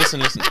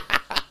 Listen.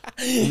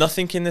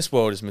 Nothing in this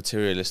world is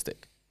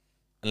materialistic,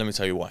 and let me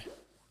tell you why.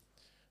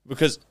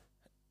 Because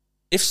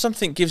if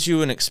something gives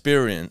you an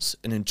experience,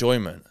 an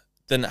enjoyment,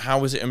 then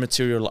how is it a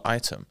material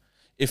item?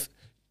 If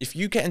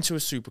you get into a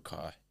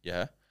supercar,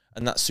 yeah,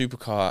 and that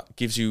supercar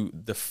gives you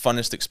the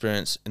funnest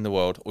experience in the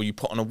world, or you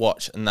put on a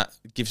watch and that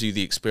gives you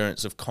the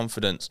experience of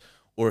confidence,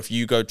 or if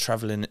you go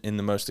traveling in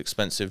the most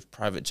expensive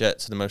private jet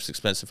to the most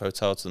expensive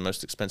hotel to the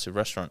most expensive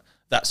restaurant,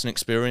 that's an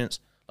experience.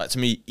 Like, to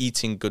me,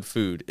 eating good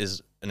food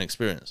is an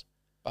experience.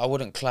 But I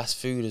wouldn't class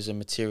food as a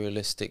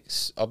materialistic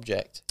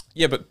object.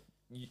 Yeah, but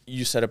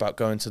you said about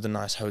going to the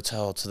nice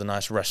hotel, to the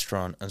nice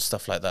restaurant and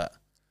stuff like that.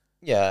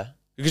 Yeah.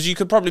 Because you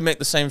could probably make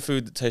the same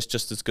food that tastes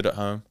just as good at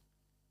home.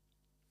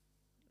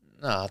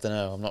 No, I don't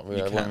know. I'm not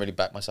really. I can. wouldn't really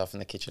back myself in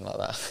the kitchen like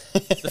that.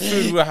 The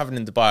food we were having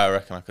in Dubai, I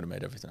reckon I could have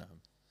made everything at home.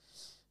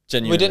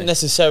 Genuinely. We didn't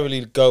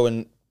necessarily go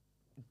and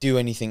do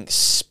anything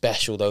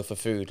special though for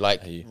food.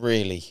 Like,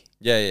 really.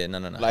 Yeah, no.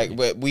 Like,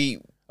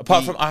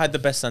 Apart from, I had the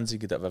best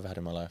Zanzigi that I've ever had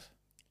in my life.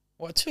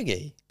 What,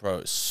 Twiggy? Bro,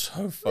 it's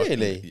so fucking...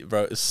 Really?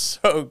 Bro, it's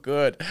so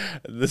good.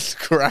 The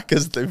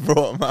crackers they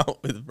brought them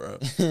out with, bro.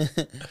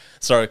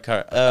 Sorry,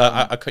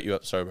 I cut you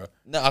up. Sorry, bro.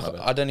 No,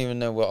 I don't even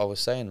know what I was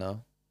saying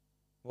now.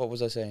 What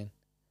was I saying?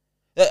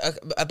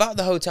 About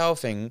the hotel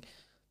thing,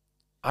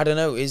 I don't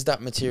know, is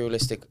that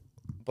materialistic?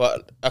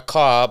 But a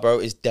car, bro,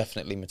 is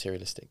definitely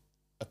materialistic.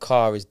 A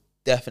car is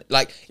definitely...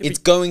 Like, it's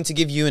going to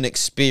give you an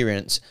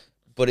experience,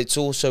 but it's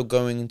also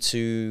going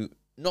to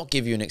not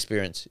give you an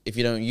experience if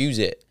you don't use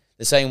it.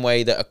 The same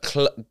way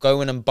that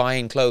going and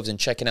buying clothes and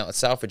checking out at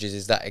Selfridges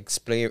is that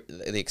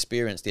the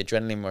experience, the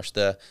adrenaline rush,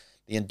 the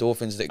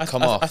endorphins that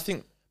come off. I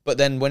think... But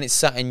then when it's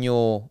sat in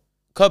your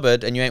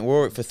cupboard and you ain't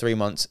wore it for 3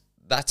 months,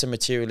 that's a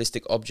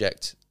materialistic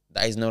object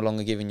that is no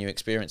longer giving you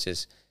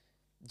experiences.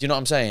 Do you know what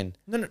I'm saying?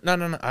 No,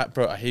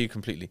 bro, I hear you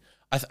completely.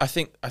 I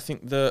think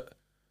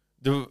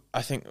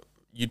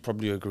you'd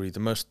probably agree. The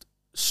most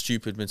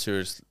stupid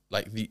materials,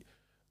 like the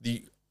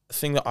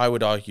thing that I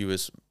would argue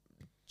is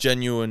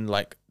genuine,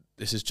 like,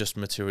 this is just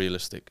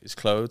materialistic, is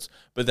clothes.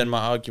 But then my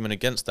argument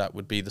against that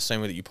would be the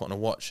same way that you put on a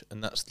watch,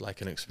 and that's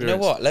like an experience.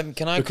 You know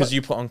what? Because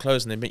you put on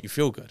clothes and they make you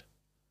feel good.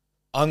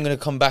 I'm going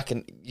to come back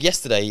and...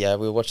 Yesterday, yeah,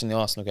 we were watching the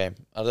Arsenal game.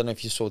 I don't know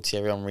if you saw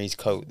Thierry Henry's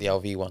coat, the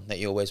LV one that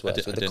he always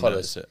wears with the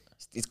collars.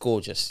 It's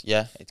gorgeous,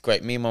 yeah? It's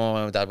great. Me and my mum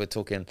and my dad were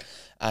talking,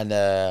 and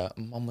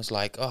mum was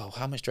like, oh,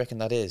 how much do you reckon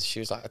that is? She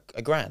was like,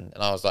 $1,000.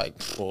 And I was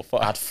like, 4 or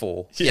 5. I had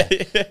 4. Yeah.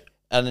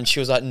 And then she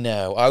was like,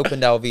 no. I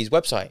opened LV's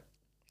website,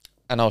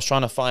 and I was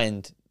trying to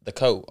find the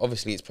coat.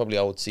 Obviously, it's probably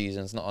old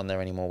season. It's not on there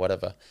anymore,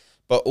 whatever.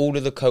 But all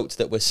of the coats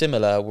that were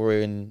similar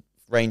were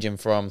ranging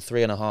from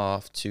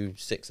 3.5 to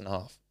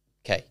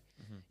 6.5K.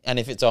 And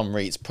if it's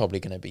Omri, it's probably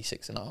going to be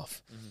 6.5. Do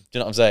you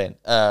know what I'm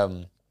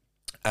saying?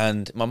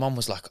 And my mum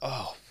was like,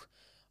 oh,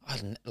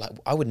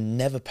 I would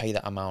never pay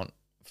that amount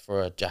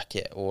for a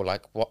jacket, or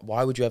like,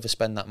 why would you ever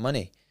spend that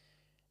money?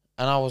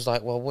 And I was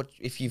like, well, what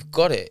if you've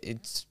got it?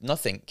 It's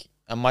nothing.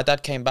 And my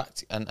dad came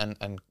back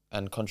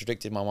and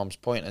contradicted my mum's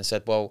point and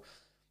said, well,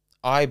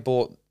 I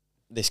bought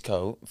this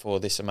coat for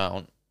this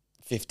amount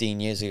 15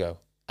 years ago,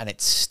 and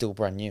it's still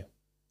brand new.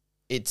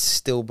 It's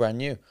still brand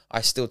new. I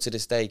still to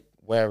this day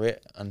wear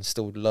it and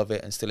still love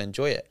it and still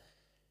enjoy it.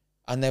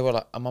 And they were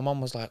like, and my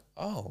mum was like,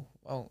 oh,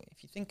 well,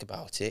 if you think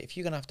about it, if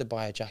you're going to have to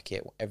buy a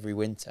jacket every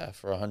winter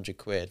for 100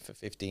 quid for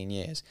 15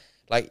 years,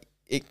 like,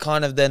 it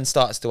kind of then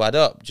starts to add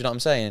up. Do you know what I'm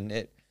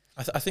saying?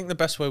 I think the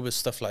best way with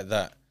stuff like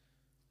that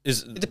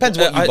is... It depends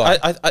what you buy.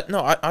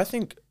 I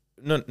think...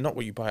 No, not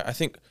what you buy. I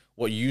think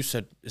what you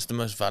said is the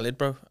most valid,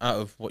 bro, out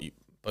of what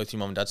both your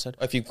mum and dad said.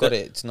 If you've got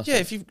it, it's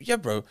nothing. Yeah,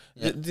 bro.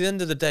 Yeah. At the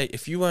end of the day,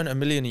 if you earn $1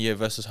 million a year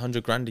versus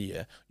 100 grand a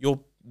year, you're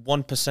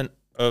 1%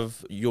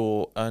 of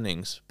your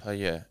earnings per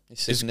year.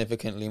 It's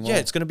significantly more. Yeah,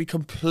 it's going to be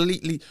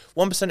completely...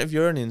 1% of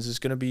your earnings is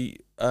going to be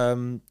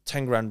 10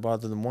 grand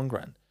rather than 1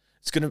 grand.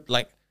 It's going to,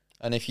 like...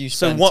 And if you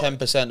spend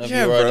 10% of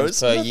your earnings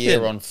per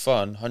year on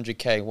fun,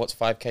 100k, what's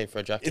 5k for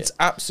a jacket? It's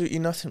absolutely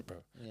nothing, bro.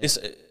 Yeah.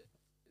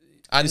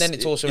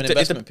 It's also an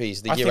investment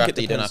piece. The year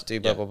after, you don't have to,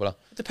 blah, blah, blah.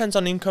 It depends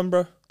on income,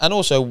 bro. And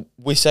also,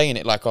 we're saying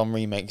it like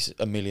Henri makes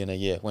 $1 million a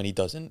year when he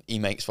doesn't. He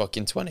makes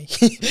fucking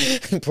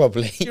 20.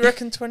 Probably. You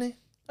reckon 20?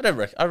 I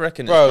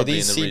reckon bro,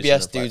 these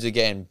CBS dudes are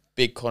getting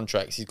big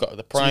contracts. He's got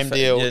the Prime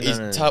deal.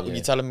 You're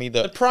telling me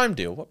that... The Prime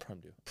deal? What Prime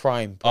deal?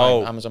 Prime.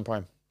 Amazon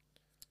Prime.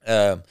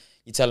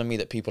 You're telling me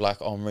that people like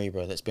Henri,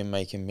 bro, that's been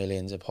making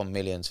millions upon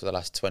millions for the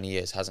last 20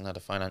 years, hasn't had a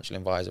financial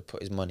advisor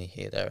put his money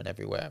here, there, and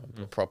everywhere,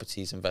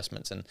 properties,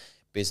 investments, and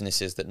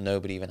businesses that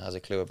nobody even has a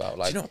clue about.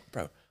 Like, do you know,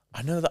 bro,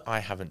 I know that I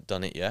haven't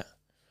done it yet,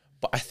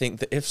 but I think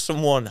that if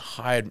someone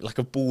hired like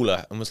a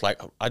baller and was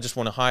like, I just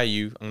want to hire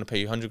you, I'm going to pay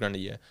you 100 grand a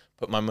year,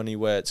 put my money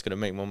where it's going to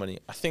make more money,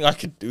 I think I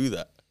could do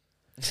that.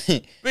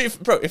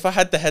 But if I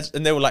had the heads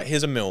and they were like,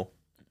 here's $1 million,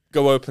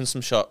 go open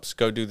some shops,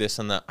 go do this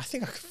and that, I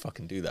think I could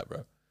fucking do that,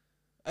 bro.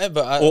 Yeah,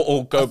 but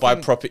or go buy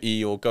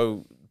property, or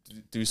go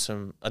do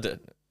some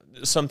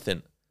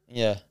something.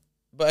 Yeah,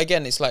 but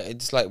again, it's like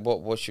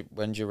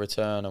when's your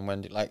return, and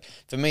when like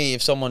for me,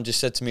 if someone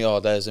just said to me, "Oh,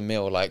 there's $1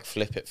 million," like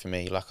flip it for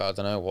me. Like I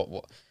don't know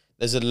what.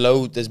 There's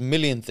a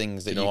million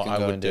things that you can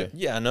go and do.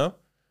 Yeah, I know,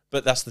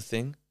 but that's the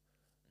thing.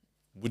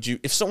 Would you,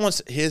 if someone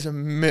said, "Here's $1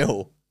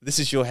 million, this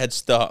is your head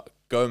start,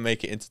 go and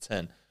make it into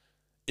 10,"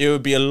 it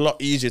would be a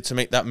lot easier to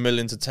make that $1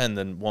 million to 10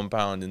 than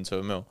 £1 into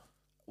 $1 million.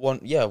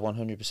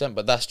 100%.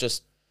 But that's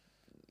just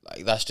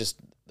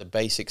the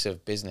basics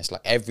of business.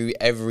 Like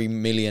every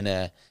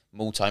millionaire,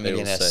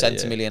 multi-millionaire,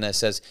 centimillionaire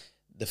says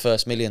the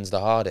first million's the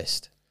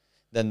hardest.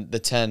 Then the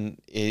 10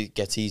 it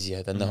gets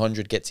easier. Then the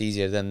 100 gets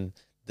easier. Then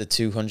the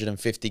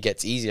 250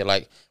 gets easier.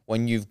 Like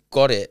when you've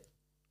got it,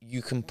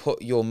 you can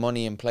put your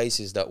money in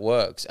places that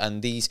works.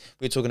 And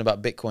we're talking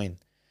about Bitcoin.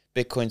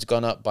 Bitcoin's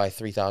gone up by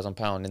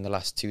 £3,000 in the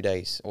last 2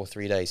 days or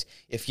 3 days.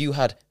 If you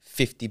had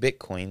 50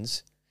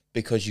 Bitcoins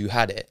because you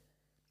had it,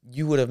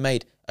 you would have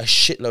made a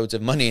shitloads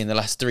of money in the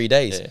last 3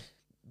 days. Yeah.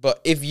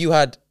 But if you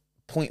had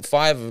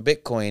 0.5 of a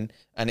Bitcoin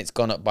and it's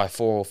gone up by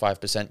 4 or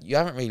 5%, you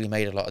haven't really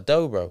made a lot of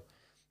dough, bro.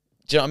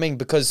 Do you know what I mean?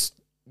 Because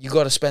you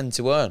got to spend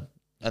to earn.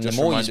 And the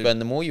more you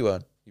spend, the more you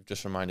earn. You've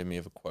just reminded me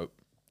of a quote.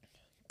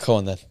 Go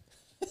on then.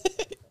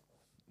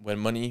 When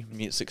money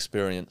meets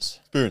experience.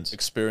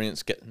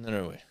 Experience get...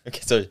 No, wait.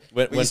 Okay, so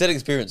when you said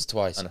experience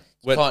twice.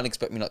 You can't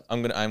expect me not...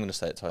 I'm gonna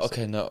say it twice.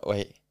 Okay, no,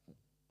 wait.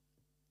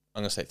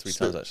 I'm going to say it 3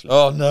 times, actually.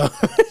 Oh, no.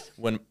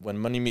 When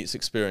money meets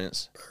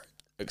experience,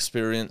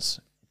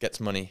 experience gets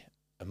money,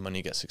 and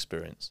money gets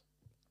experience.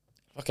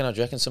 Fucking hell, do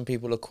you reckon some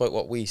people will quote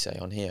what we say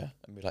on here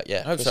and be like,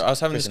 yeah. I hope so. I was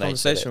having this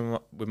conversation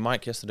with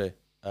Mike yesterday.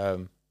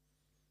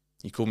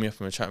 He called me up and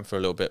we were chatting for a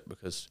little bit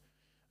because...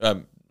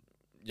 I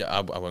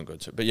won't go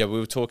into it. But yeah, we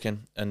were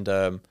talking, and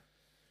we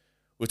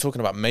were talking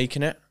about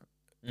making it.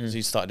 Because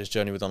he started his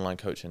journey with online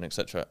coaching,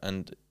 etc.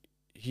 And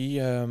he...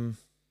 I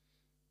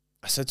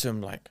said to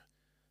him, like...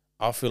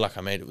 I feel like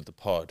I made it with the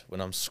pod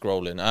when I'm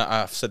scrolling.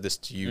 I've said this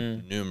to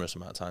you numerous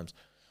amount of times.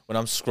 When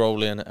I'm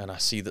scrolling and I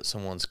see that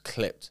someone's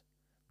clipped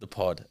the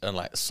pod and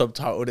like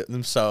subtitled it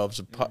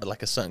themselves,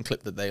 like a certain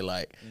clip that they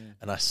like,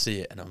 and I see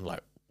it and I'm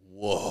like,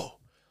 whoa,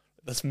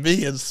 that's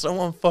me, and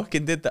someone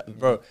fucking did that,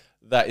 bro.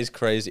 That is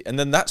crazy. And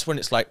then that's when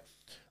it's like,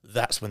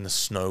 that's when the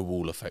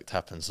snowball effect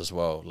happens as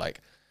well.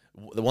 Like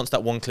once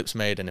that one clip's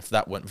made, and if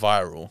that went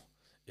viral,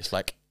 it's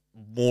like,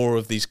 more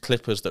of these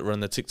clippers that run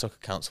their TikTok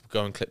accounts will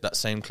go and clip that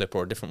same clip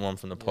or a different one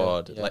from the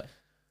pod. Yeah. Like,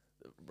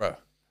 bro,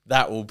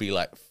 that will be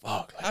like,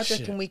 fuck. Like, how do you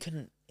reckon we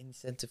can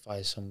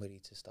incentivize somebody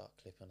to start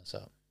clipping us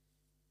up?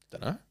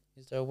 Don't know.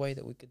 Is there a way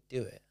that we could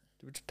do it?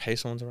 Do we just pay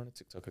someone to run a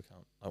TikTok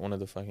account? Like one of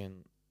the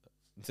fucking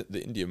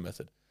the Indian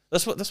method.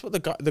 That's what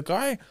the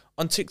guy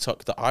on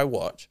TikTok that I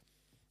watch.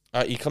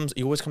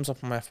 He always comes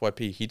up on my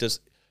FYP.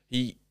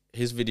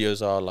 His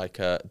videos are like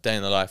a day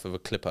in the life of a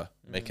clipper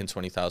making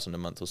 20,000 a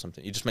month or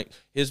something. You just make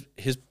his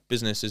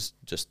business is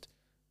just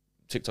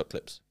TikTok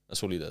clips.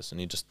 That's all he does,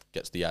 and he just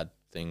gets the ad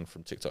thing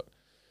from TikTok.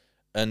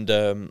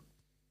 And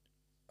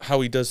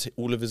how he does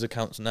all of his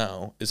accounts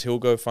now is he'll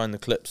go find the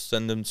clips,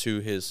 send them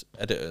to his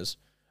editors,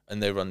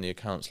 and they run the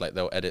accounts. Like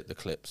they'll edit the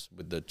clips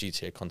with the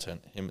GTA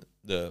content,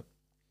 the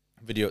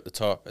video at the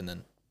top, and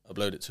then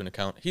upload it to an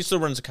account. He still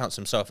runs accounts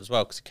himself as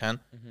well because he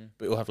can,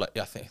 but he'll have like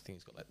I think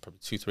he's got like probably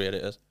 2-3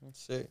 editors.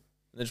 That's it.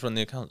 They just run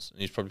the accounts, and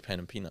he's probably paying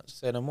them peanuts.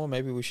 Say no more.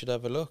 Maybe we should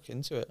have a look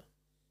into it.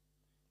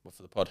 What,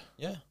 for the pod?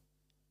 Yeah.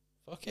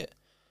 Fuck it.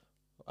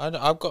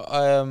 I've got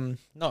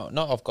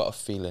I've got a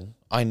feeling.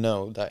 I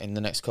know that in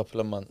the next couple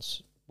of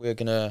months we're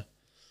gonna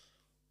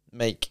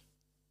make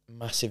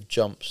massive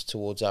jumps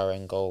towards our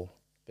end goal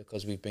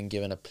because we've been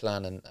given a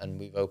plan and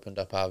we've opened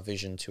up our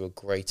vision to a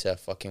greater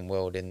fucking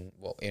world in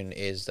what it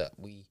is that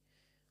we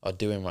are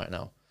doing right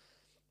now.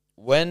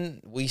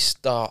 When we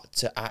start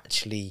to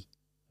actually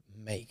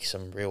make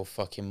some real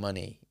fucking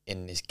money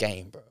in this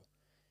game, bro,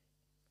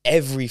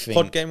 everything.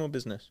 Pod game or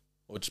business?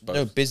 Or just both?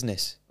 No,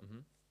 business.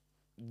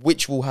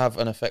 Which will have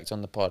an effect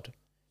on the pod,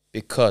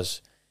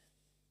 because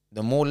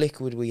the more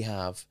liquid we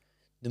have,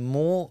 the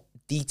more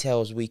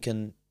details we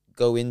can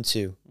go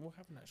into. We'll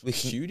have an actual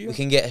studio? We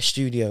can get a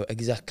studio,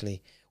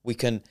 exactly. We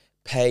can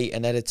pay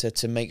an editor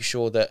to make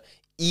sure that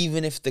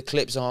even if the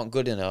clips aren't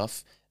good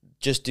enough,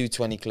 just do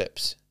 20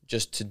 clips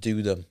just to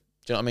do them.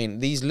 Do you know what I mean?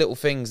 These little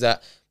things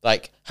that,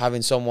 like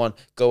having someone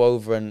go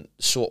over and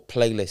sort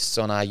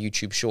playlists on our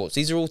YouTube shorts,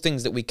 these are all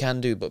things that we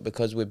can do, but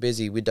because we're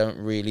busy, we don't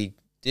really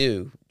do. Do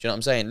you know what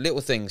I'm saying? Little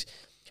things.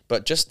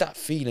 But just that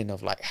feeling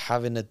of like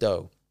having the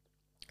dough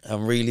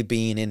and really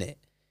being in it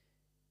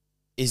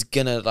is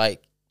gonna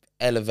like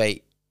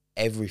elevate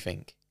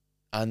everything.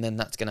 And then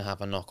that's gonna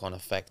have a knock-on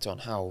effect on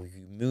how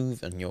you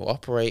move and you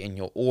operate and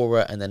your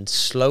aura, and then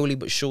slowly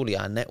but surely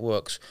our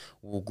networks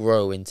will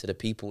grow into the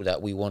people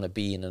that we want to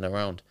be in and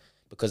around,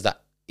 because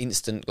that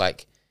instant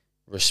like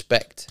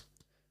respect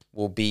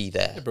will be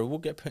there. Yeah, bro, we'll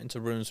get put into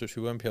rooms which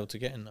we won't be able to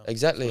get in now.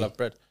 Exactly. We'll have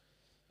bread.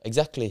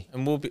 Exactly.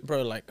 And we'll be,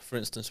 bro, like, for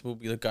instance, we'll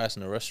be the guys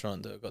in a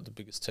restaurant that have got the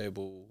biggest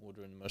table,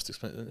 ordering the most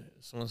expensive.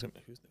 Someone's going to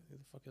be, who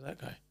the fuck is that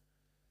guy?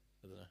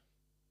 I don't know.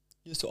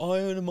 Yes, so I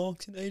own a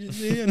marketing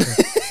agency.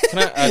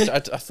 I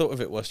thought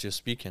of it whilst you're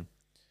speaking.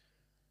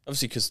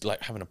 Obviously, because,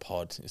 like, having a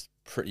pod is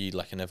pretty,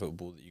 like,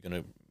 inevitable that you're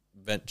going to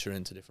venture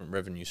into different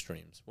revenue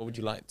streams. What would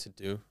you like to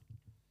do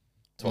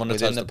to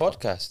monetize the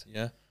podcast?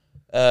 Yeah.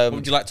 What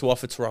would you like to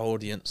offer to our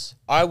audience?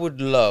 I would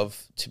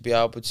love to be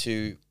able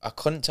to... I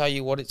couldn't tell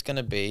you what it's going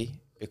to be,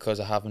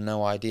 because I have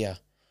no idea.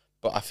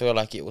 But I feel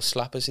like it will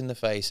slap us in the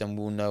face and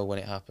we'll know when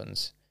it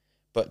happens.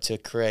 But to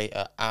create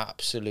an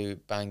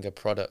absolute banger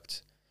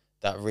product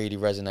that really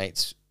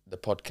resonates the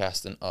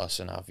podcast and us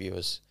and our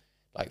viewers.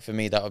 Like, for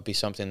me, that would be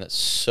something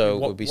that's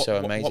would be so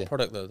amazing. What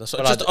product, though? That's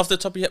just off the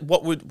top of your head,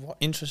 what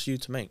interests you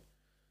to make?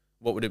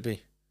 What would it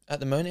be?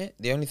 At the moment,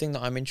 the only thing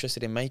that I'm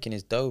interested in making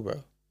is dough,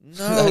 bro.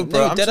 No, like,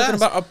 bro, I'm talking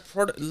about a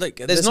product. Like,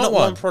 there's not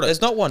one product.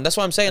 There's not one. That's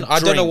what I'm saying. I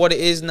don't know what it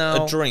is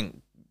now. A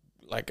drink.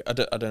 Like, I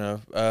don't know,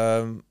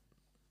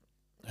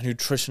 a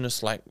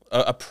nutritionist, like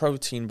a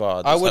protein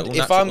bar. I would, like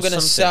if I'm going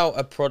to sell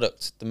a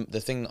product, the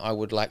thing that I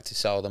would like to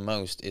sell the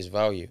most is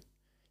value.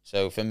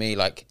 So for me,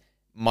 like,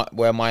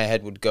 where my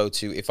head would go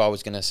to if I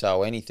was going to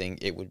sell anything,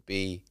 it would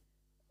be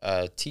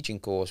a teaching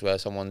course where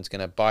someone's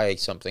going to buy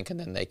something and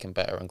then they can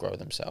better and grow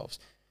themselves.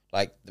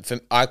 Like,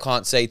 I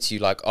can't say to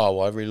you, like, oh,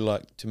 well, I really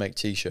like to make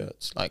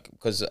T-shirts, like,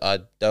 because I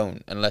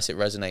don't, unless it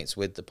resonates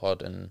with the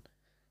pod and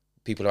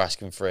people are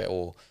asking for it,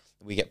 or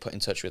we get put in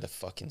touch with a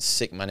fucking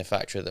sick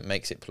manufacturer that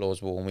makes it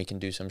plausible and we can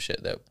do some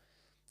shit that,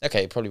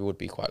 okay, it probably would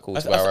be quite cool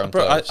to wear our own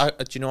clothes.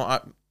 Do you know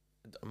what?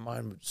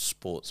 Mine was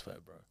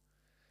sportswear, bro.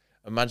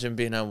 Imagine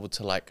being able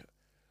to, like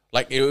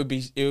it would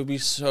be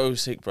so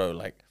sick, bro.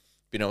 Like,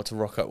 being able to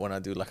rock up when I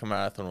do, like, a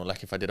marathon, or,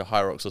 like, if I did a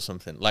high rocks or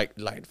something. Like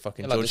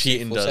fucking like George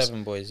Heaton does.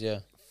 7 boys, yeah.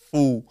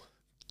 Full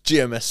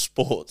GMS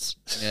Sports.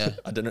 Yeah.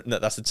 I don't know. No,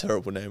 that's a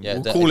terrible name. Yeah,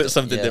 we'll call it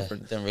something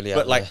different. Don't really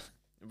but, like,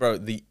 bro,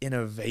 the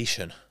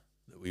innovation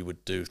we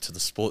would do to the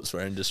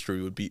sportswear industry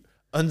would be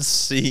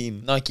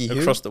unseen. Nike who?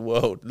 Across the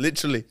world,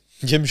 literally.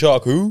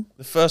 Gymshark who?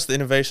 The first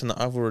innovation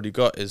that I've already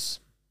got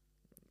is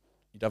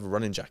you'd have a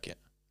running jacket,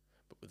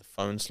 but with a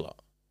phone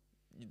slot.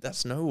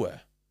 That's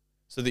nowhere,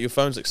 so that your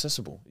phone's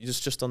accessible. You're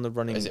just on the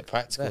running. Is it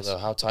practical vest. though?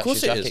 How tight's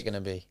your jacket going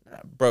to be?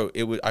 Bro,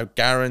 it would. I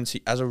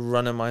guarantee, as a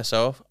runner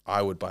myself,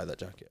 I would buy that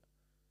jacket.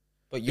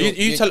 But are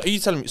you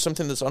telling me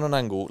something that's on an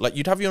angle? Like,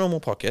 you'd have your normal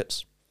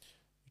pockets.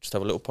 Just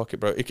have a little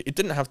pocket, bro. It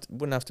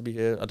wouldn't have to be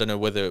here. I don't know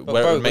where it would make the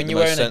most sense. When you're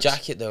wearing a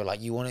jacket though,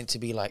 like, you want it to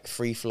be like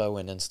free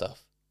flowing and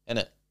stuff,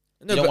 innit?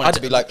 No, you don't want it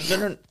to be like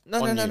no.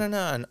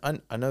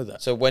 I know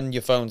that. So when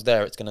your phone's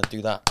there, it's gonna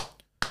do that.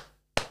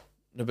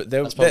 No, but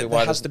there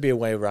has to be a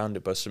way around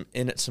it, but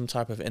some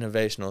type of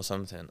innovation or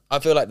something. I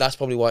feel like that's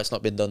probably why it's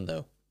not been done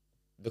though,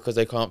 because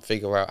they can't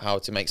figure out how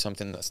to make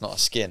something that's not a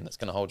skin that's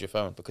gonna hold your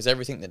phone. Because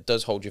everything that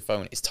does hold your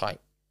phone is tight,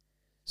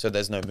 so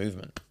there's no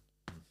movement.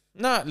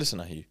 Nah,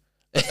 listen, you.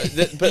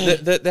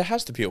 But there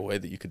has to be a way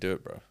that you could do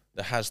it, bro.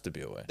 There has to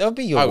be a way. There'll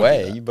be your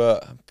way,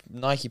 but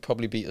Nike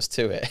probably beat us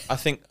to it. I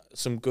think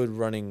some good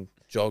running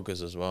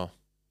joggers as well,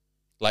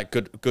 like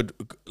good,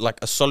 like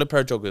a solid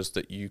pair of joggers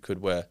that you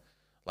could wear,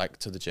 like,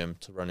 to the gym,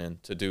 to run in,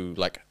 to do,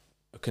 like,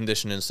 a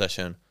conditioning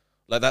session.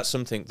 Like, that's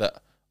something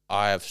that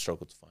I have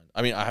struggled to find.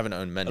 I mean, I haven't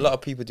owned many. A lot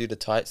of people do the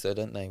tights though,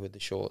 don't they, with the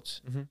shorts?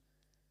 Mm-hmm.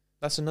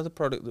 That's another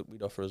product that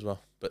we'd offer as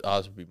well, but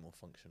ours would be more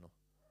functional.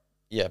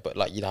 Yeah, but,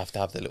 like, you'd have to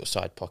have the little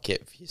side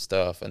pocket for your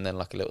stuff and then,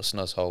 like, a little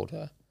snuzz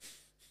holder.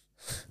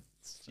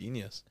 It's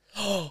genius.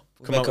 We'll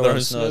Come make up our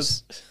with our own own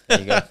snus. There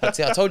you go.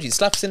 See, I told you, it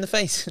slaps in the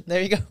face.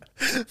 There you go.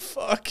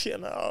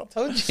 Fucking hell.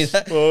 Told you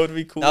that. What would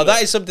we call Now it?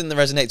 that is something that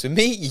resonates with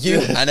me, you,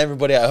 and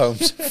everybody at home.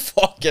 So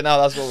fucking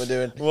hell, that's what we're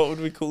doing. What would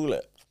we call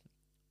it?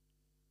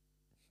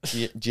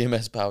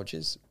 GMS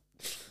pouches.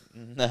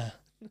 Nah.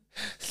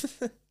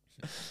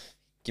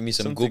 Give me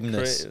some Something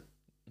goodness. creative.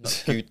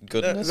 Not cute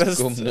goodness,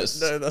 that's,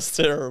 goodness. no, that's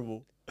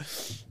terrible.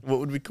 What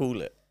would we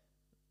call it?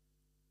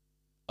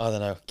 I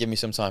don't know. Give me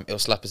some time. It'll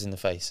slap us in the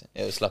face.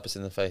 It'll slap us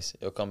in the face.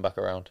 It'll come back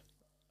around.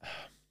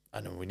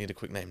 I know, we need a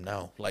quick name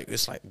now. Like,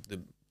 it's like The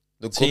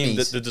team,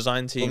 gummies. the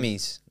design team.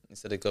 Gummies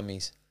instead of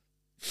gummies.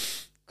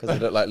 Because they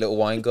look like little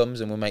wine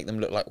gums, and we'll make them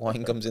look like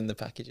wine gums in the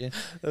packaging.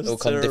 They'll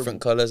come different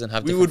colours and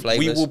have different flavours.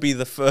 We will be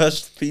the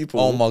first people.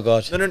 Oh my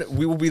god. No.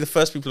 We will be the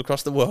first people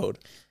across the world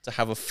to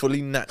have a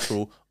fully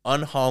natural,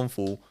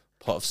 unharmful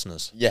pot of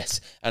snus.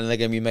 Yes, and they're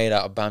going to be made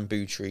out of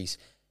bamboo trees.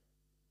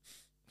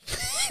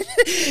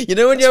 You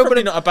know when It's you open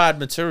probably it? not a bad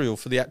material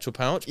for the actual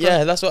pouch. Bro.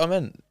 Yeah, that's what I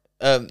meant.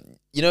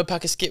 You know a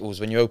pack of Skittles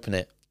when you open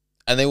it,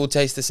 and they all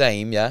taste the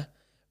same, yeah,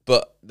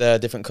 but they're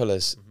different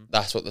colors.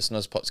 That's what the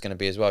snus pot's going to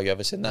be as well. You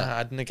ever seen that? Nah,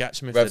 I'd negate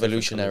them if they're different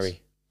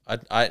Revolutionary.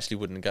 colours. I actually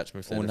wouldn't negate them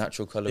if they're All different.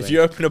 natural colouring. If you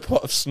open a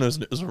pot of snus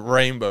and it was a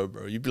rainbow,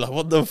 bro, you'd be like,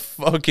 "What the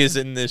fuck is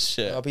in this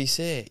shit?" I'll be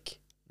sick.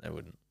 I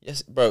wouldn't.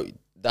 Yes, bro.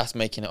 That's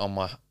making it on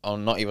my,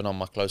 not even on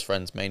my close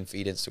friends' main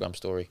feed Instagram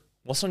story.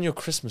 What's on your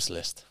Christmas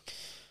list?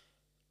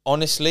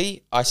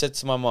 Honestly, I said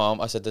to my mom,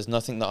 I said, "There's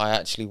nothing that I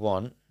actually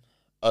want,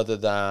 other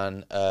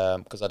than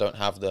because I don't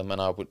have them,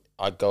 and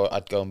I'd go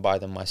and buy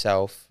them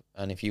myself.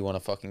 And if you want to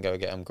fucking go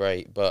get them,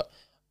 great. But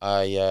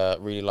I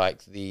really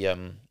like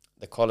the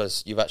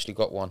collars. You've actually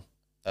got one,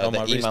 Oh, the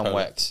my Reese Eman polo.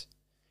 Wax.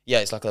 Yeah,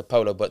 it's like a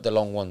polo, but the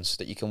long ones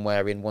that you can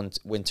wear in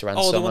winter and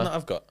Oh, summer. the one that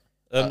I've got.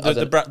 I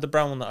The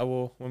brown one that I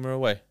wore when we were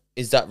away.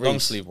 Is that Reese? Long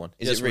sleeve one.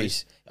 Is Yes, it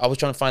Reese? I was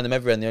trying to find them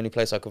everywhere, and the only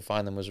place I could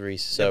find them was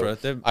Reese. So Yeah, bro,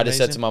 they're I just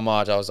said to amazing. my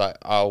Marge, I was like,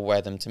 I'll wear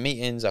them to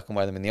meetings. I can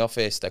wear them in the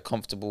office. They're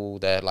comfortable.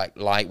 They're like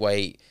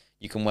lightweight.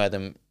 You can wear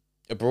them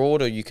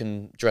abroad, or you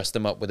can dress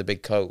them up with a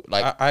big coat.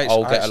 Like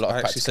I'll get a lot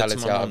of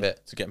practicality out of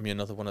it. to get me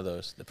another one of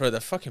those. Bro, they're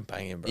fucking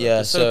banging, bro. Yeah,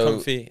 they're so so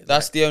comfy.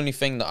 that's the only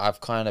thing that I've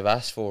kind of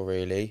asked for,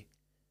 really.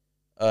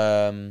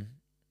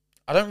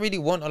 I don't really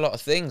want a lot of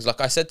things.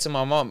 Like I said to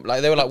my mom,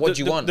 like they were like, "What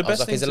do you want?" I was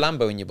like, "Is a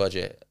Lambo in your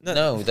budget?"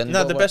 No, then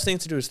the best thing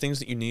to do is things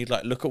that you need.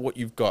 Like, look at what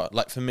you've got.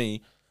 Like for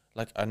me,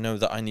 like I know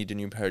that I need a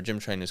new pair of gym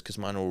trainers because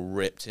mine are all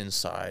ripped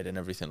inside and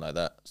everything like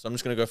that. So I'm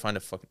just gonna go find a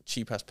fucking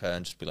cheap ass pair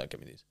and just be like, "Give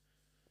me these."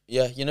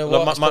 Yeah, you know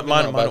Like, what?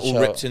 mine are all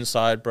ripped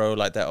inside, bro.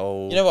 Like they're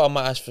all. You know what? I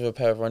might ask for a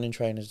pair of running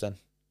trainers then.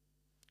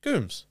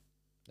 Gooms.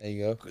 There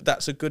you go.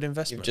 That's a good You've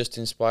investment. just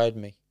inspired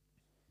me.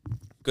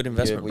 Good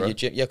investment, With bro. your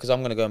gym, yeah, because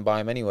I'm gonna go and buy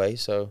them anyway.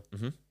 So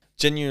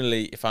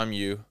Genuinely, if I'm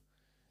you,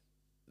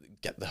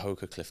 get the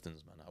Hoka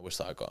Cliftons, man. I wish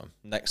that I got them.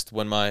 Next,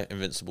 when my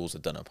Invincibles are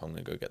done up, I'm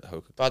gonna go get the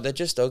Hoka. but they're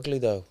just ugly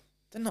though.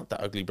 They're not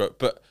that ugly, bro.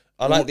 But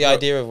I like the bro-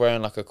 idea of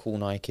wearing like a cool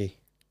Nike.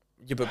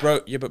 Yeah, but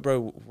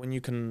bro, when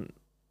you can,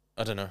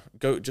 I don't know,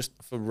 go just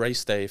for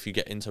race day. If you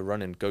get into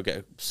running, go get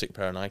a sick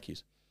pair of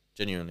Nikes.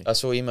 Genuinely, I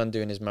saw Eman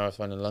doing his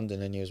marathon in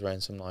London, and he was wearing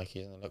some Nikes,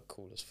 and they look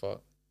cool as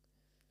fuck.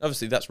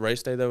 obviously that's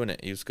race day though, isn't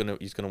it? He's gonna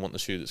want the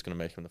shoe that's gonna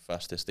make him the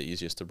fastest, the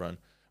easiest to run.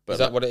 But Is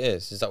that what it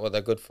is? Is that what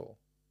they're good for?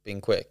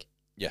 Being quick.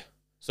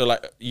 So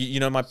like you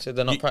know my So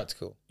they're not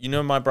practical. you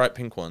know my bright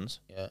pink ones.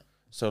 Yeah.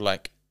 So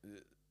like,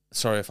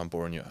 sorry if I'm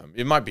boring you at home.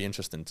 It might be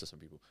interesting to some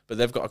people, but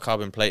they've got a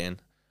carbon plating.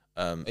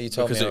 You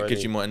told Because me it gives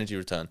already. you more energy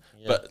return.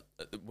 Yeah.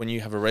 But when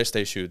you have a race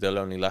day shoe, they'll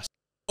only last.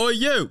 Oh,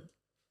 you.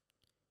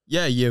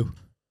 Yeah, you.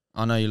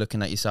 I know you're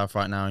looking at yourself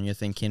right now and you're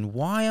thinking,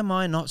 why am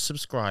I not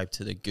subscribed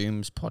to the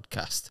Gooms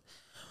podcast?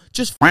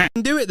 Just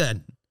f***ing do it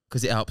then,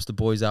 because it helps the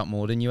boys out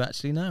more than you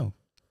actually know.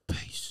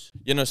 Peace.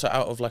 You know, so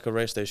out of like a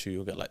race day shoe,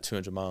 you'll get like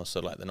 200 miles. So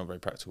like they're not very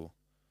practical.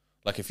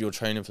 Like if you're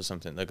training for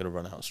something, they're gonna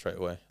run out straight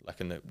away. Like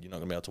and you're not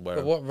gonna be able to wear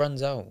But them. what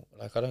runs out?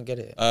 Like I don't get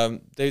it.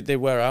 They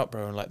wear out,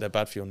 bro, and like they're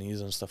bad for your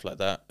knees and stuff like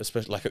that.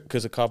 Especially like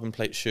because a carbon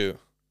plate shoe,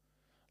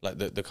 like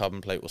the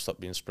carbon plate will stop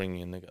being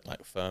springy and they get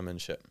like firm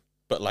and shit.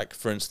 But like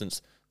for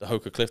instance, the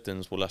Hoka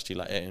Cliftons will last you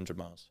like 800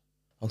 miles.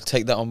 I'll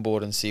take that on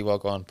board and see where I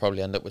go on.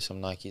 Probably end up with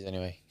some Nikes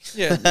anyway.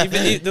 Yeah,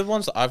 even the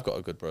ones that I've got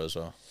are good, bro, as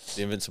well.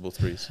 The Invincible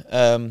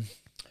 3s.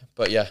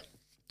 But yeah,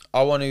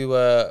 I want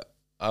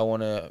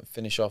to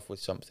finish off with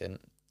something,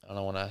 and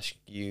I want to ask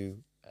you.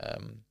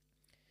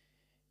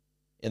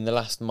 In the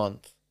last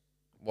month,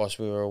 whilst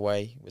we were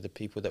away with the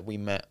people that we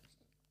met,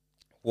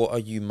 what are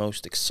you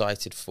most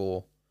excited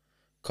for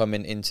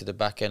coming into the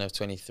back end of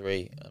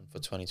 23 and for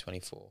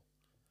 2024?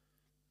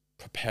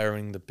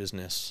 Preparing the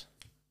business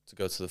to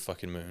go to the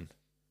fucking moon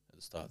at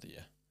the start of the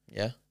year.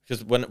 Yeah,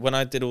 Because when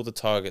I did all the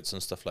targets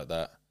and stuff like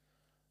that,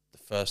 the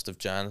 1st of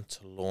Jan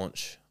to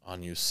launch our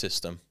new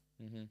system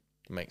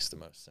makes the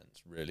most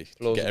sense, really. To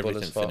Plausible get as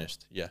everything fuck.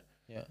 finished. Yeah.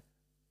 Yeah.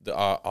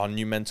 Our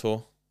new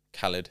mentor,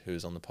 Khalid,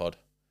 who's on the pod,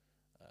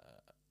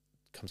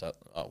 comes out.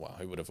 Oh, wow,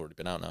 he would have already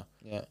been out now.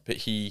 Yeah. But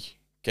he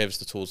gave us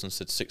the tools and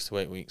said 6 to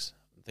 8 weeks.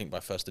 I think by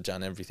 1st of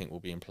Jan, everything will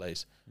be in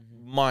place.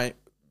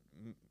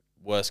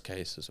 worst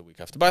case is a week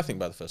after. But I think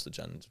by the 1st of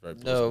Jan, it's very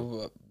plausible.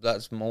 No,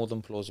 that's more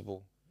than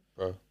plausible,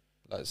 bro.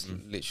 That's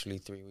literally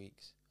 3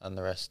 weeks and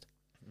the rest.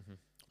 Mm-hmm.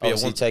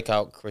 Obviously, take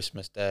out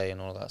Christmas Day and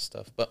all that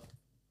stuff. But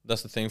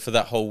that's the thing for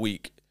that whole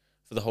week.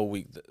 For the whole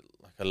week,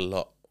 like a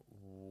lot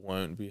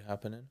won't be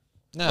happening.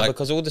 No, like,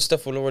 because all the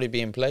stuff will already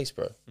be in place,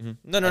 bro. Mm-hmm.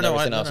 No.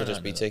 Everything else will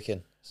just be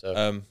ticking.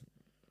 So,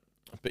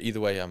 but either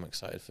way, I'm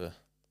excited for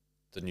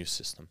the new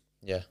system.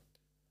 Yeah,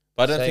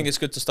 but I don't think it's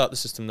good to start the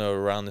system though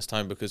around this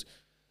time, because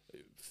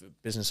for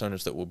business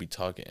owners that will be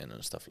targeting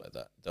and stuff like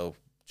that, they'll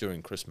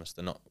during Christmas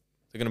they're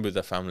going to be with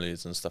their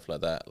families and stuff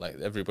like that. Like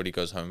everybody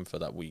goes home for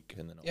that week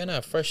and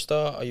then fresh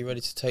start. Are you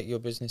ready to take your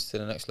business to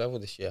the next level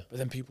this year? But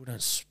then people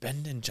don't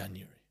spend in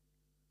January.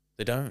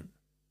 They don't.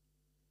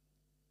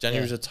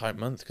 January's a tight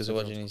month because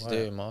what do you need to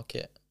do?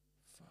 Market.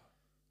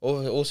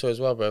 Also, as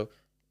well, bro,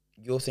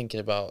 you're thinking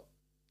about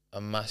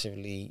a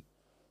massively,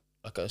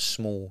 like a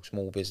small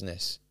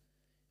business,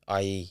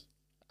 i.e.,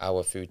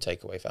 our food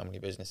takeaway family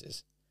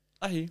businesses.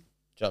 I hear you. Do you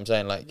know what I'm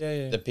saying? Like,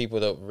 the people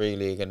that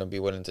really are going to be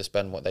willing to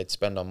spend what they'd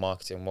spend on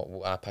marketing, what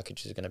our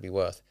packages are going to be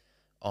worth,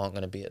 aren't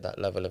going to be at that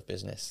level of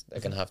business.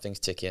 They're going to have things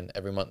ticking.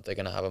 Every month they're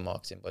going to have a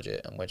marketing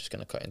budget, and we're just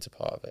going to cut into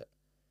part of it.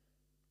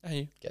 I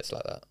hear you. Gets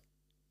like that.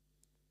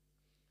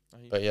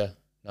 But yeah,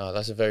 no,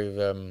 that's a very,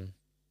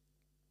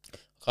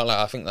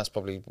 I think that's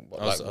probably what,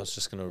 I was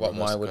just gonna what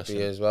mine would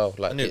be as well.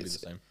 Like, I knew it'd be the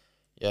same.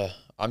 Yeah,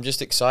 I'm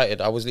just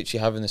excited. I was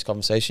literally having this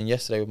conversation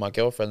yesterday with my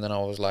girlfriend, and I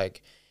was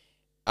like,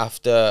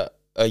 after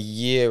a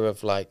year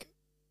of like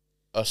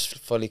us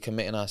fully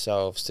committing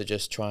ourselves to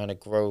just trying to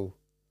grow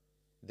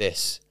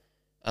this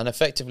and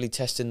effectively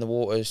testing the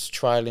waters,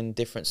 trialing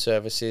different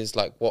services,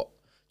 like what,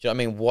 do you know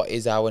what I mean? What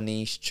is our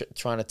niche?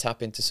 Trying to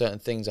tap into certain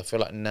things. I feel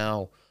like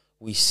now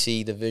we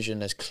see the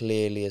vision as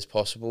clearly as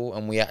possible,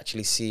 and we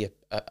actually see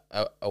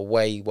a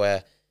way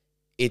where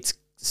it's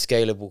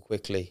scalable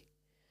quickly.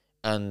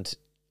 And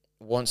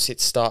once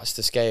it starts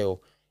to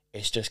scale,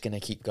 it's just going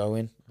to keep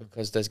going,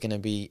 because there's going to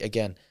be,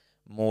 again,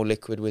 more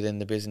liquid within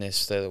the business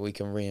so that we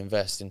can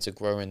reinvest into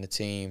growing the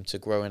team, to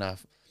growing our,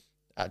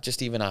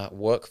 just even our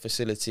work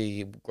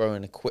facility,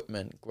 growing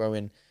equipment,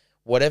 growing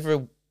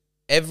whatever,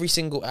 every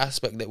single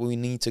aspect that we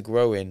need to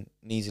grow in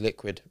needs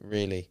liquid,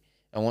 really.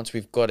 And once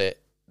we've got it,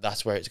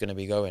 that's where it's going to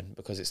be going,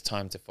 because it's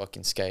time to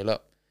fucking scale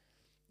up.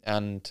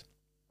 And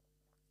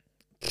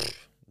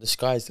the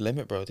sky's the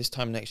limit, bro. This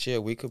time next year,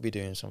 we could be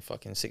doing some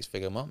fucking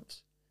 6-figure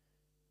months.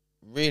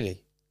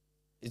 Really.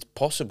 It's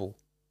possible.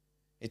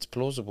 It's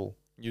plausible.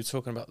 You're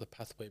talking about the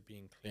pathway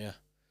being clear.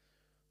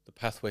 The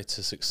pathway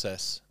to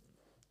success.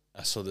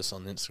 I saw this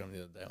on Instagram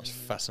the other day. I was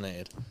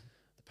fascinated.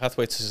 The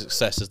pathway to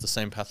success is the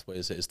same pathway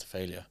as it is to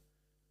failure.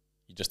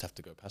 You just have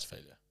to go past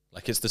failure.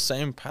 Like, it's the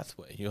same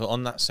pathway. You're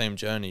on that same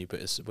journey, but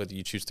it's whether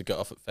you choose to get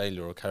off at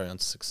failure or carry on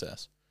to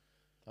success.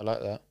 I like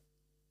that.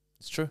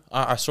 It's true.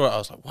 I saw it. I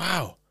was like,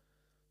 wow.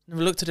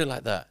 Never looked at it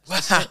like that.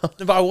 Wow.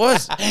 No, but I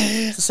was.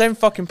 It's the same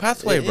fucking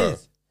pathway, bro.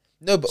 Is.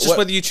 No, but it's just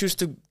whether you choose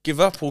to give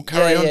up or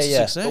carry on to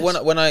success.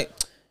 But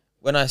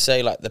when I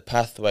say like the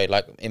pathway,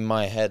 like in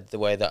my head, the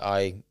way that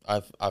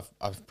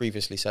I've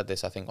previously said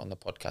this, I think on the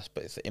podcast,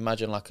 but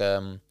imagine like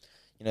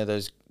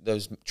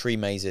those tree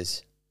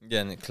mazes.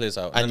 Yeah, and it clears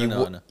out.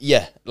 And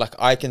yeah, like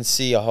I can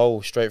see a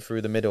hole straight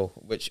through the middle,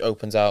 which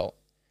opens out,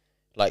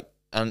 like,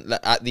 and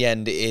at the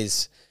end it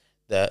is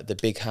the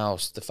big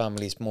house, the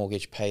family's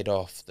mortgage paid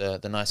off, the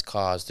nice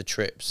cars, the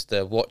trips,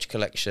 the watch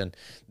collection,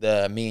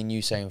 the me and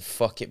you saying,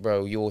 fuck it,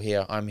 bro, you're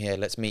here, I'm here,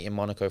 let's meet in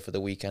Monaco for the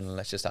weekend and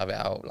let's just have it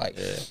out. Like,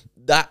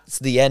 that's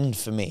the end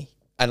for me.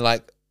 And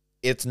like,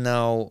 it's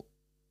now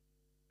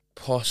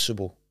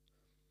possible.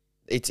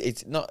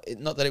 It's not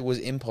that it was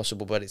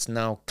impossible, but it's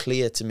now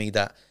clear to me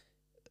that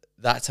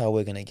that's how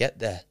we're going to get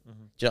there.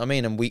 Mm-hmm. Do you know what I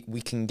mean? And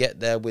we can get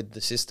there with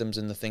the systems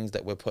and the things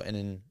that we're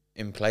putting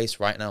in place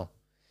right now.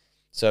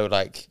 So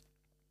like,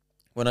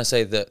 when I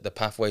say that the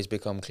pathways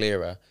become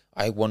clearer,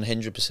 I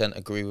 100%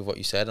 agree with what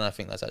you said. And I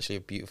think that's actually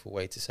a beautiful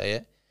way to say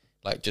it.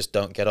 Like, just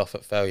don't get off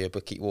at failure,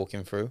 but keep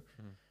walking through.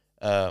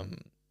 But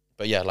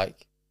yeah,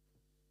 like,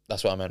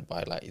 that's what I meant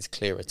by like, it's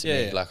clearer to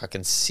me. Yeah. Like, I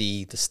can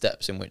see the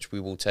steps in which we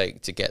will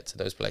take to get to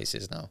those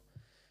places now.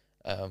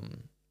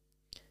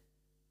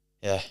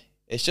 Yeah.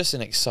 It's just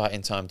an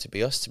exciting time to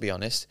be us, to be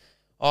honest.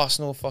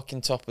 Arsenal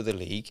fucking top of the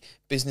league.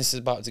 Business is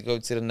about to go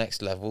to the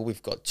next level.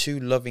 We've got 2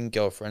 loving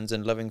girlfriends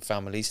and loving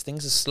families.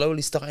 Things are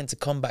slowly starting to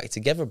come back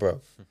together, bro.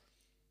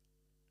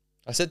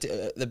 I said,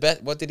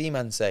 what did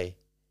E-Man say?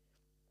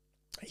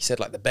 He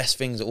said, like, the best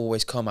things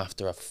always come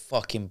after a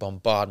fucking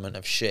bombardment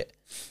of shit.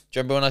 Do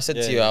you remember when I said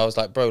to you, I was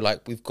like, bro,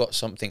 like, we've got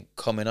something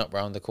coming up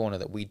around the corner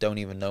that we don't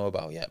even know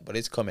about yet, but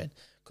it's coming.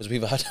 Because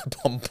we've had a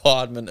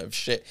bombardment of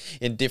shit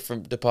in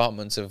different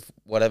departments of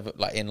whatever,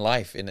 like in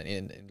life,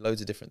 in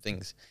loads of different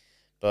things.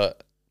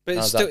 But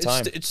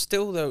it's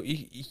still though,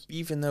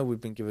 even though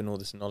we've been given all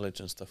this knowledge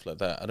and stuff like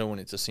that, I don't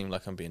want it to seem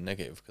like I'm being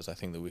negative, because I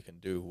think that we can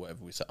do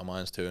whatever we set our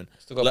minds to.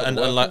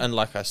 And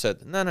like I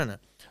said, no.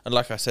 And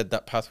like I said,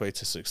 that pathway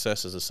to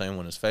success is the same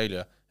one as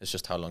failure. It's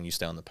just how long you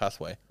stay on the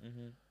pathway.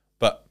 Mm-hmm.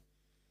 But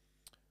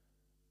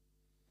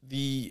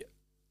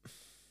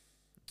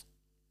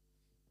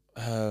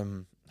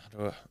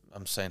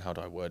I'm saying, how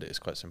do I word it? It's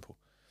quite simple.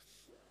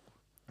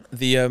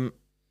 The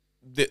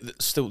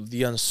still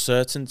the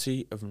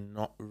uncertainty of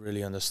not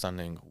really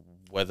understanding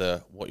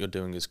whether what you're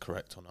doing is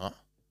correct or not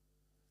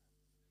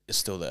is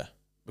still there,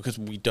 because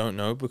we don't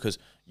know, because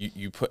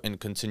you put in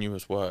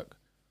continuous work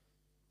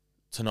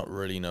to not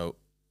really know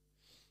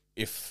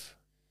if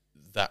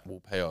that will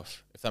pay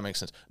off, if that makes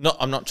sense.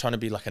 I'm not trying to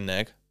be like a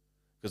neg,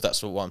 because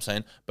that's what I'm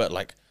saying, but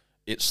like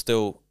it's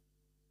still,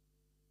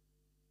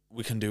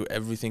 we can do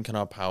everything in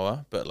our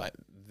power, but like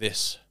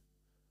this,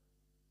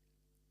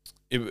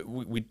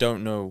 we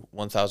don't know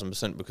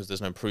 1000% because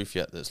there's no proof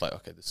yet that it's like,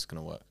 okay, this is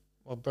going to work.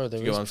 Well, bro, there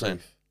Do you is get what I'm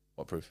proof. saying?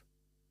 What proof?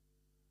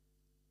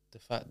 The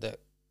fact that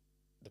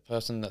the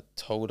person that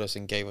told us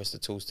and gave us the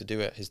tools to do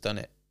it has done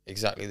it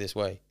exactly this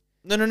way.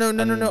 No.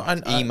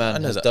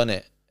 E-Man has that. done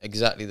it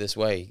exactly this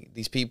way.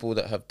 These people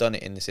that have done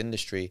it in this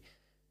industry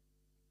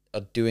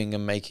are doing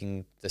and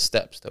making the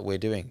steps that we're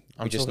doing.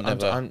 I'm just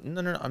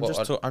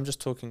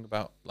talking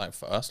about, like,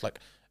 for us, like,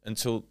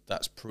 until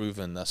that's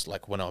proven, that's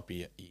like when I'll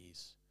be at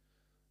ease.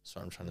 That's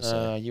what I'm trying to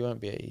say. You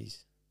won't be at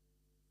ease.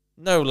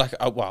 No, like,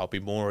 I'll be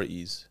more at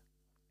ease.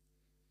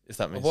 If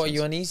that makes sense. What are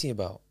you uneasy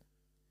about?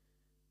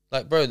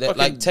 Like, bro,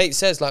 like Tate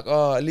says, like,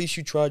 oh, at least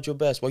you tried your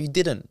best. Well, you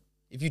didn't.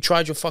 If you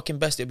tried your fucking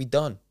best, it'd be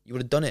done. You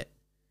would have done it.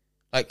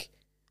 Like,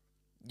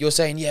 you're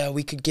saying, yeah,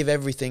 we could give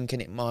everything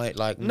and it might,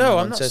 like... No,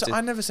 I'm not.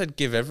 I never said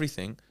give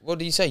everything. What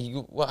did you say?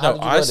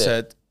 I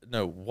said...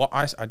 No, what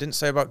I didn't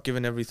say about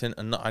giving everything,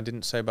 and I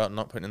didn't say about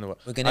not putting in the work.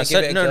 We're gonna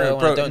give it a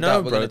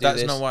go, bro,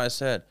 that's not what I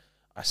said.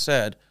 I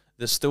said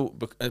there's still,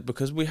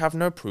 because we have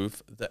no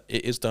proof that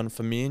it is done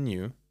for me and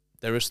you,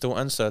 there is still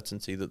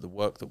uncertainty that the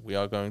work that we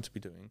are going to be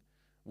doing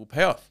will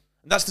pay off.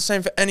 And that's the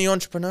same for any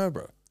entrepreneur,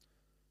 bro.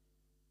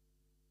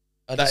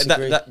 I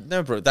disagree.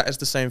 No, bro, that is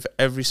the same for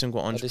every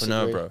single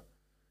entrepreneur, bro.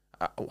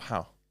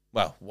 How?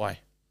 Well,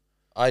 why?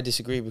 I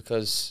disagree,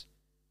 because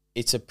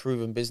it's a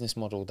proven business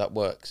model that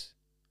works.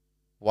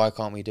 Why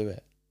can't we do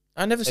it?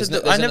 I never said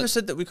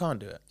that we can't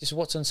do it. Just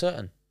what's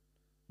uncertain?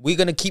 We're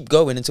going to keep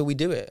going until we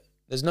do it.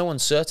 There's no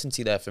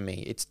uncertainty there for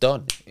me. It's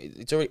done.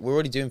 We're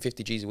already doing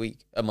 50 G's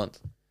a month.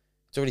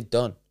 It's already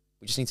done.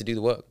 We just need to do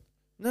the work.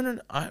 No,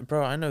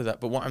 bro, I know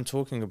that. But what I'm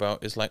talking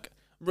about is like...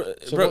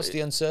 So what's the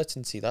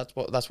uncertainty? That's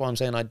why I'm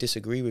saying I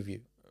disagree with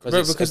you.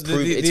 Because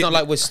it's not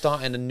like we're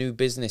starting a new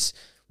business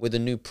with a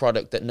new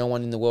product that no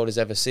one in the world has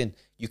ever seen.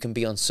 You can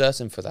be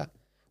uncertain for that.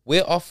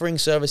 We're offering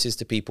services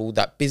to people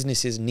that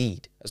businesses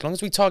need. As long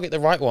as we target the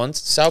right ones,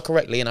 sell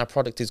correctly, and our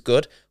product is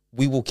good,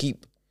 we will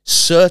keep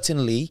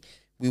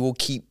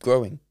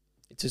growing.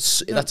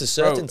 That's a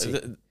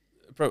certainty.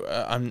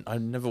 I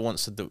never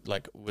once said that,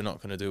 like, we're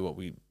not going to do what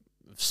we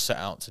set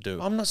out to do.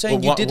 I'm not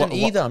saying you didn't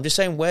either. I'm just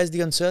saying, where's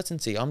the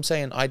uncertainty? I'm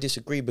saying I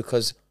disagree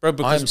because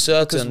I'm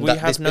certain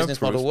that this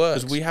business model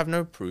works. Because we have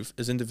no proof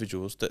as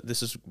individuals that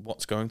this is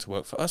what's going to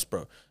work for us,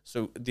 bro.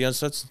 So the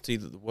uncertainty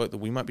that the work that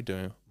we might be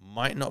doing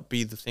might not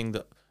be the thing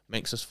that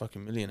makes us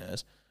fucking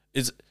millionaires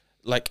is,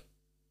 like,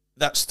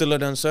 that's still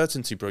an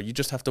uncertainty, bro. You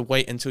just have to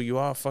wait until you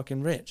are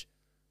fucking rich.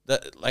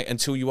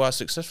 Until you are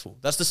successful.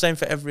 That's the same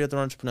for every other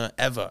entrepreneur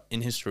ever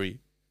in history.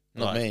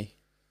 Not me.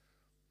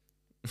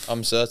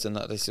 I'm certain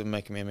that this is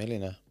making me a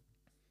millionaire.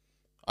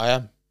 I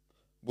am.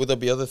 Will there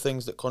be other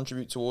things that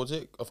contribute towards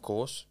it? Of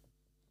course.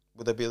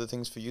 Will there be other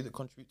things for you that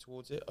contribute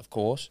towards it? Of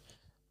course.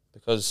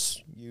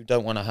 Because you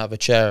don't want to have a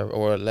chair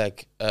or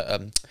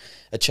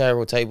a chair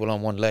or table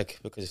on one leg,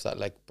 because if that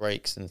leg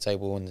breaks, then the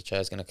table and the chair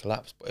is going to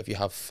collapse. But if you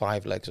have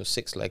 5 legs or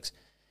 6 legs,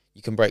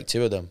 you can break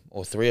 2 of them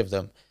or 3 of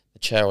them. The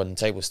chair and the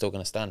table is still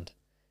going to stand.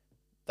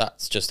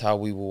 That's just how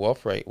we will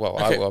operate. Well,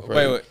 okay, I will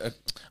operate. Wait.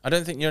 I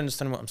don't think you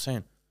understand what I'm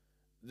saying.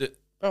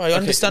 Bro, I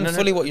understand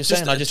fully what you're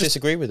saying. I just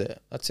disagree with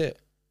it. That's it.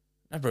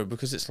 No, bro,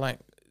 because it's like,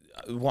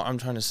 what I'm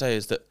trying to say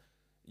is that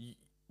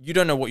you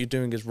don't know what you're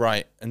doing is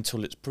right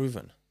until it's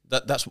proven.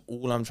 That's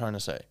all I'm trying to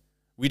say.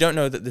 We don't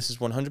know that this is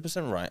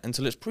 100% right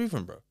until it's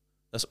proven, bro.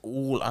 That's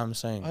all I'm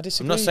saying. I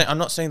disagree. I'm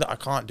not saying that I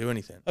can't do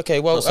anything. Okay,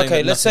 well,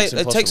 let's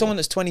take someone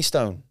that's 20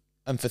 stone,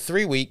 and for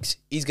 3 weeks,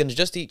 he's going to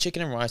just eat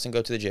chicken and rice and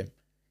go to the gym.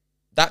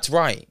 That's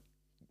right.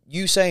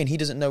 You saying he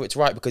doesn't know it's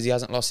right because he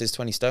hasn't lost his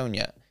 20 stone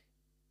yet.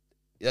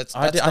 That's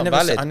not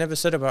valid. I never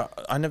said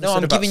about... I'm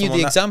giving you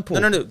the example.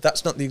 No,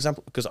 that's not the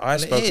example, because I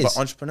spoke about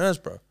entrepreneurs,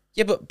 bro.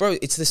 Yeah, but bro,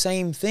 it's the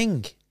same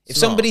thing. If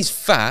somebody's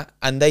fat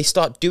and they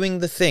start doing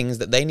the things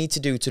that they need to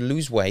do to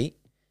lose weight,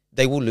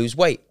 they will lose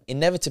weight,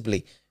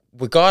 inevitably.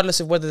 Regardless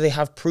of whether they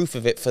have proof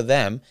of it for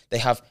them, they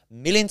have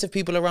millions of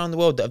people around the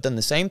world that have done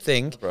the same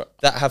thing,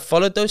 that have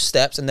followed those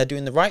steps, and they're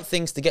doing the right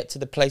things to get to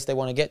the place they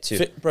want to get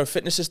to. Bro,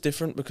 fitness is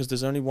different because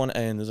there's only one A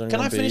and there's only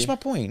one B. Can I finish my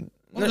point?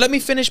 No. Let me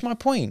finish my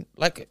point.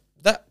 Like,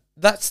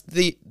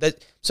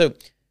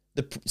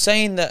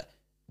 saying that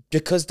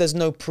because there's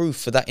no proof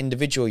for that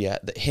individual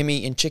yet, that him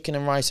eating chicken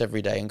and rice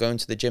every day and going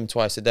to the gym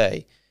twice a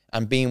day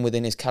and being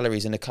within his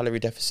calories in a calorie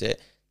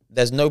deficit,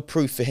 there's no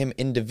proof for him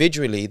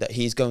individually that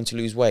he's going to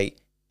lose weight,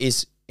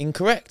 is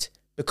incorrect,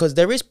 because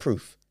there is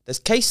proof. There's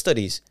case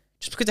studies.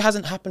 Just because it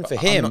hasn't happened for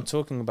him. I'm not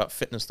talking about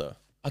fitness though.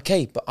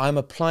 Okay, but I'm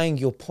applying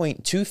your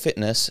point to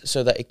fitness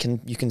so that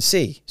you can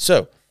see.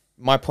 So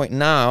my point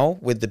now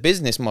with the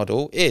business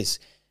model is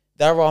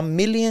there are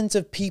millions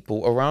of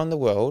people around the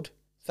world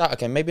that,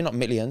 okay, maybe not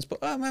millions,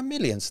 but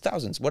millions,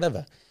 thousands,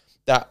 whatever,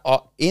 that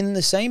are in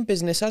the same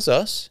business as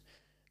us,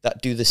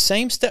 that do the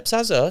same steps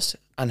as us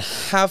and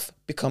have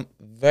become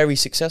very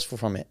successful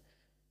from it.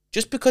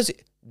 Just because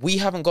we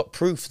haven't got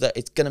proof that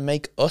it's going to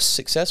make us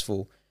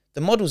successful,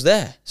 the model's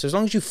there. So as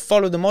long as you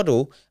follow the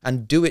model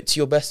and do it to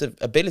your best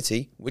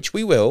ability, which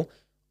we will,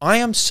 I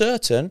am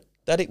certain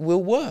that it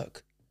will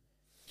work.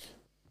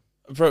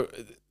 Bro,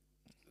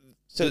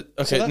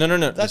 okay,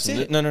 no. That's listen,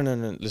 it. No.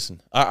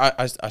 Listen,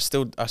 I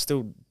still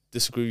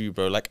disagree with you,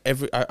 bro. Like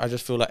I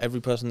just feel like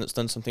every person that's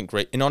done something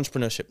great in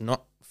entrepreneurship,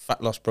 not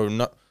fat loss, bro,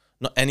 not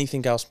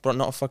anything else, bro,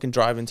 not a fucking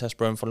driving test,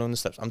 bro, and following the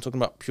steps. I'm talking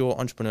about pure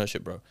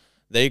entrepreneurship, bro.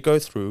 They go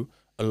through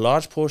a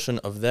large portion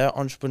of their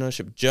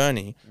entrepreneurship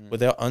journey where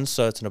they're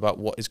uncertain about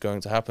what is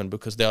going to happen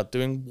because they are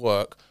doing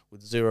work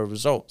with zero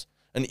results.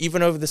 And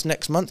even over this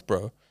next month,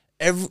 bro,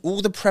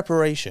 all the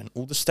preparation,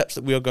 all the steps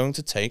that we are going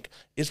to take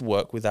is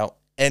work without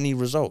any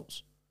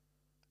results.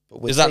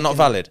 Is that not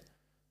valid?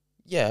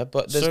 Yeah,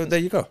 but so there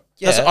you go.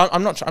 Yeah,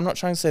 I'm not trying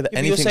to say that you're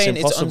anything's saying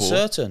impossible. it's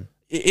uncertain.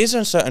 It is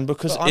uncertain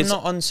because But I'm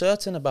not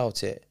uncertain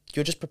about it.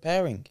 You're just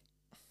preparing.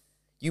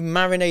 You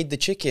marinate the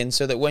chicken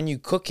so that when you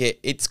cook it,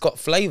 it's got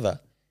flavor.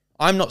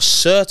 I'm not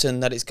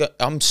certain that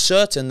I'm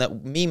certain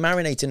that me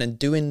marinating and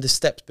doing the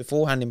steps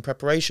beforehand in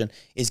preparation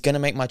is going to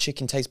make my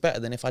chicken taste better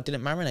than if I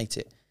didn't marinate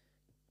it.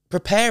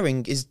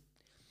 Preparing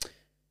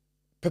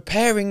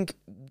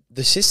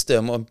the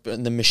system or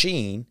the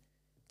machine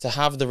to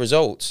have the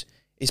results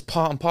is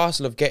part and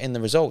parcel of getting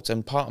the results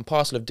and part and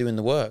parcel of doing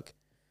the work.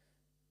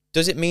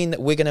 Does it mean that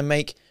we're going to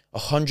make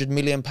 £100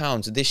 million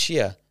this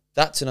year?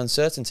 That's an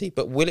uncertainty.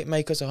 But will it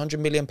make us £100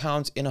 million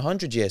in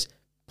 100 years?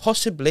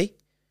 Possibly. Do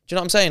you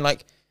know what I'm saying?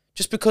 Like,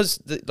 just because,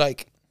 do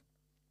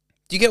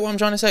you get what I'm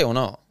trying to say or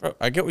not? Bro,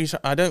 I get what you're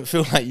saying. I don't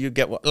feel like you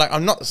get what... Like,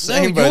 I'm not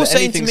saying, no, bro, you're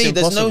saying to me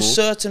impossible. there's no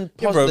certain...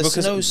 Bro,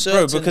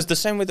 because the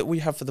same way that we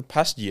have for the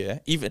past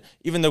year, even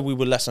though we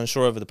were less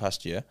unsure over the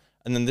past year,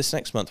 and then this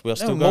next month we are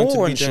still going to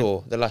be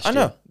unsure the last year. I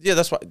know. Yeah,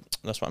 that's what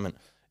I meant.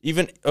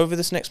 Even over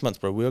this next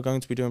month, bro, we are going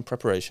to be doing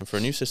preparation for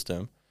a new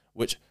system,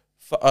 which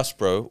for us,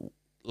 bro,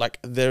 like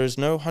there is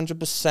no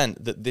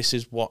 100% that this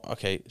is what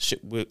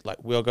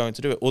we are going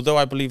to do it. Although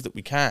I believe that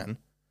we can,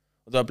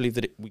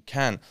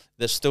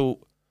 there's still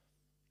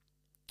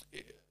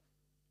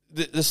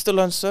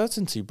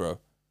uncertainty, bro.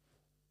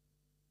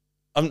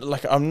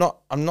 I'm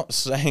not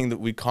saying that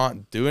we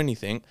can't do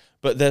anything,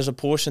 but there's a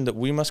portion that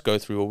we must go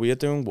through where we are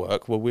doing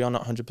work where we are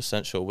not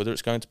 100% sure whether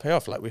it's going to pay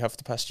off, like we have for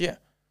the past year.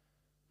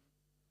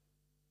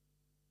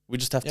 We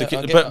just have to,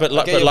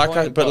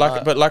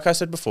 like I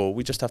said before,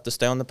 we just have to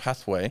stay on the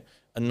pathway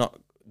and not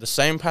the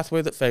same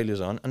pathway that failure's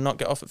on, and not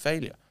get off at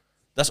failure.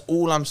 That's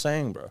all I'm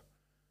saying, bro.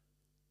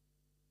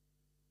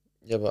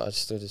 Yeah, but I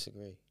still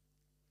disagree.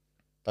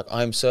 Like,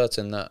 I'm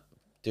certain that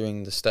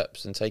doing the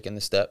steps and taking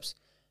the steps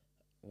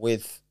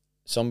with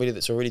somebody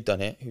that's already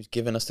done it, who's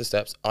given us the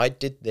steps, I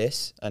did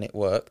this and it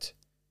worked.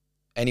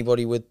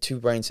 Anybody with 2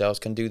 brain cells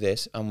can do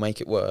this and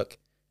make it work.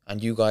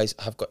 And you guys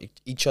have got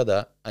each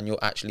other and you're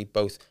actually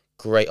both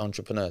great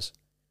entrepreneurs.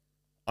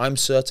 I'm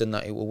certain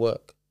that it will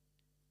work.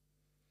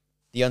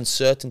 The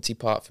uncertainty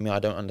part for me, I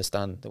don't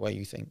understand the way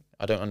you think.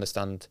 I don't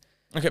understand.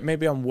 Okay,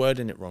 maybe I'm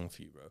wording it wrong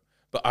for you, bro.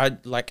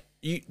 But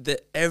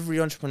every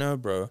entrepreneur,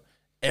 bro,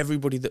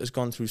 everybody that has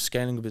gone through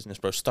scaling a business,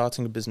 bro,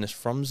 starting a business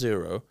from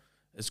zero,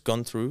 has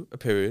gone through a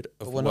period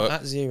of work. But we're not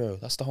at zero.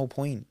 That's the whole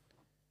point.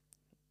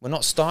 We're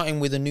not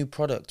starting with a new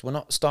product. We're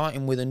not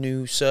starting with a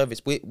new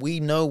service. We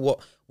know what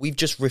we've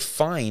just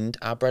refined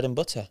our bread and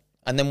butter,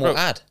 and then we'll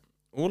add.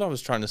 All I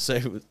was trying to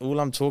say, all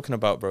I'm talking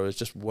about, bro, is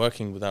just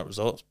working without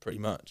results, pretty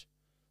much.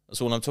 That's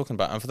all I'm talking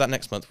about. And for that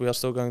next month, we are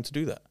still going to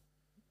do that.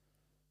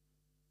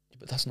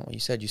 But that's not what you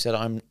said. You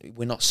said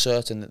we're not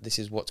certain that this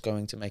is what's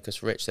going to make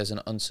us rich. There's an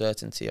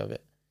uncertainty of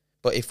it.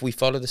 But if we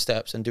follow the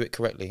steps and do it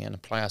correctly and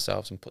apply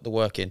ourselves and put the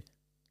work in,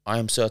 I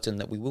am certain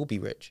that we will be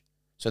rich.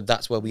 So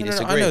that's where we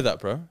disagree. I know that,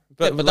 bro.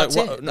 But that's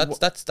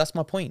it. That's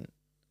my point.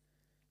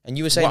 And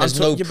you were saying there's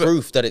no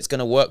proof that it's going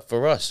to work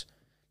for us.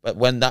 But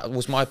when that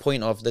was my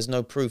point of, there's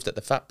no proof that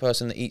the fat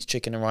person that eats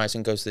chicken and rice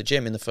and goes to the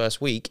gym in the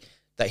first week,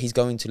 that he's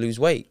going to lose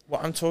weight.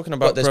 What I'm talking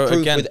about, but there's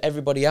proof with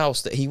everybody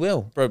else that he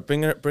will. Bro,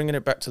 bringing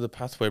it back to the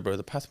pathway, bro.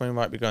 The pathway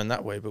might be going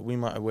that way, but we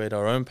might have weighed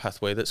our own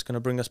pathway that's going to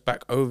bring us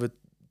back over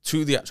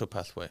to the actual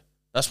pathway.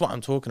 That's what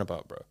I'm talking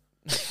about, bro.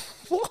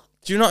 What?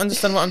 Do you not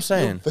understand what I'm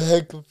saying? You're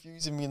very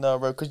confusing me now,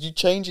 bro, because you're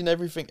changing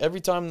everything.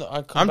 Every time that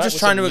I come I'm just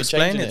trying to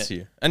explain it to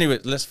you. Anyway,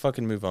 let's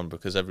fucking move on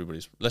because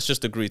let's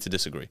just agree to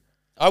disagree.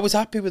 I was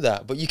happy with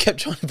that, but you kept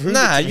trying to prove it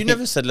Nah, to you me.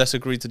 never said let's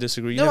agree to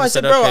disagree. No, I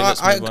said, bro,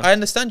 I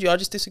understand you. I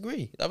just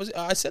disagree.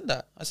 I said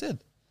that. I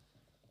said.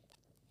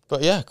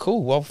 But yeah,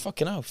 cool. Well,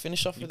 fucking hell.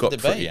 Finish off with the debate.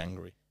 You got pretty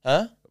angry.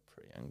 Huh? You got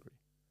pretty angry.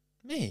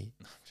 Me?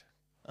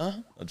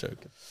 I'm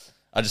joking.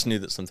 I just knew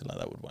that something like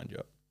that would wind you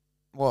up.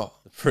 What?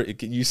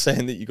 You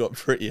saying that you got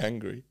pretty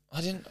angry.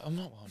 I'm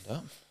not wound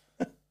up.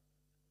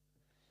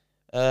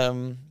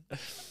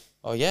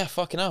 Oh yeah,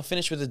 fucking hell.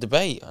 Finished with the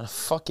debate and a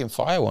fucking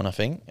fire one, I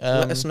think.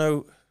 Let us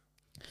know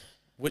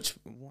what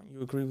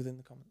you agree with in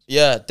the comments.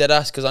 Yeah, dead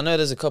ass, because I know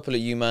there's a couple of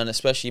you, man,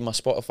 especially my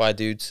Spotify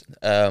dudes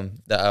that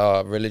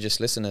are religious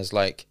listeners.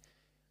 Like,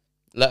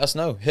 let us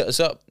know. Hit us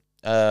up.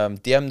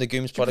 DM the Gooms Do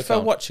you Pod prefer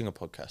account. watching a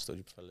podcast or do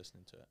you prefer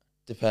listening to it?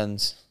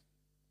 Depends.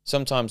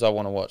 Sometimes I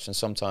want to watch and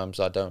sometimes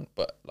I don't.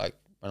 But, like,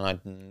 when I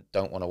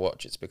don't want to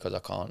watch, it's because I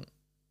can't.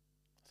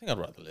 I think I'd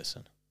rather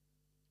listen.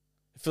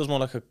 It feels more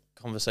like a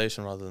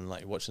conversation rather than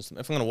like watching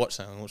something. If I'm going to watch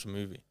something, I'm going to watch a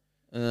movie.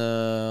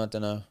 I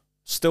don't know.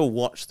 Still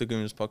watch the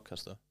Gooms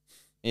podcast, though.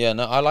 Yeah,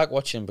 no, I like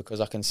watching because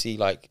I can see,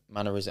 like,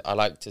 mannerism. I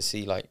like to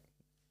see, like,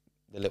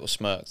 the little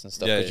smirks and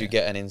stuff because you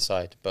get an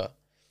insight. But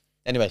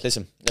anyway,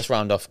 listen, let's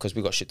round off because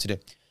we've got shit to do.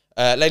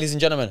 Ladies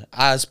and gentlemen,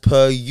 as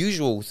per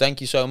usual,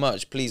 thank you so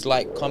much. Please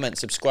like, comment,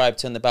 subscribe,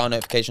 turn the bell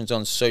notifications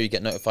on so you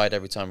get notified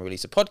every time we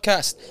release a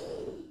podcast.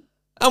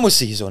 And we'll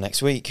see you all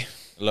next week.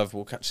 Love.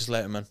 We'll catch you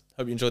later, man.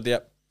 Hope you enjoyed the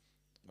app.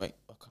 Wait,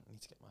 I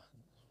need to get my...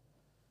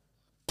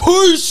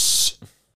 Peace!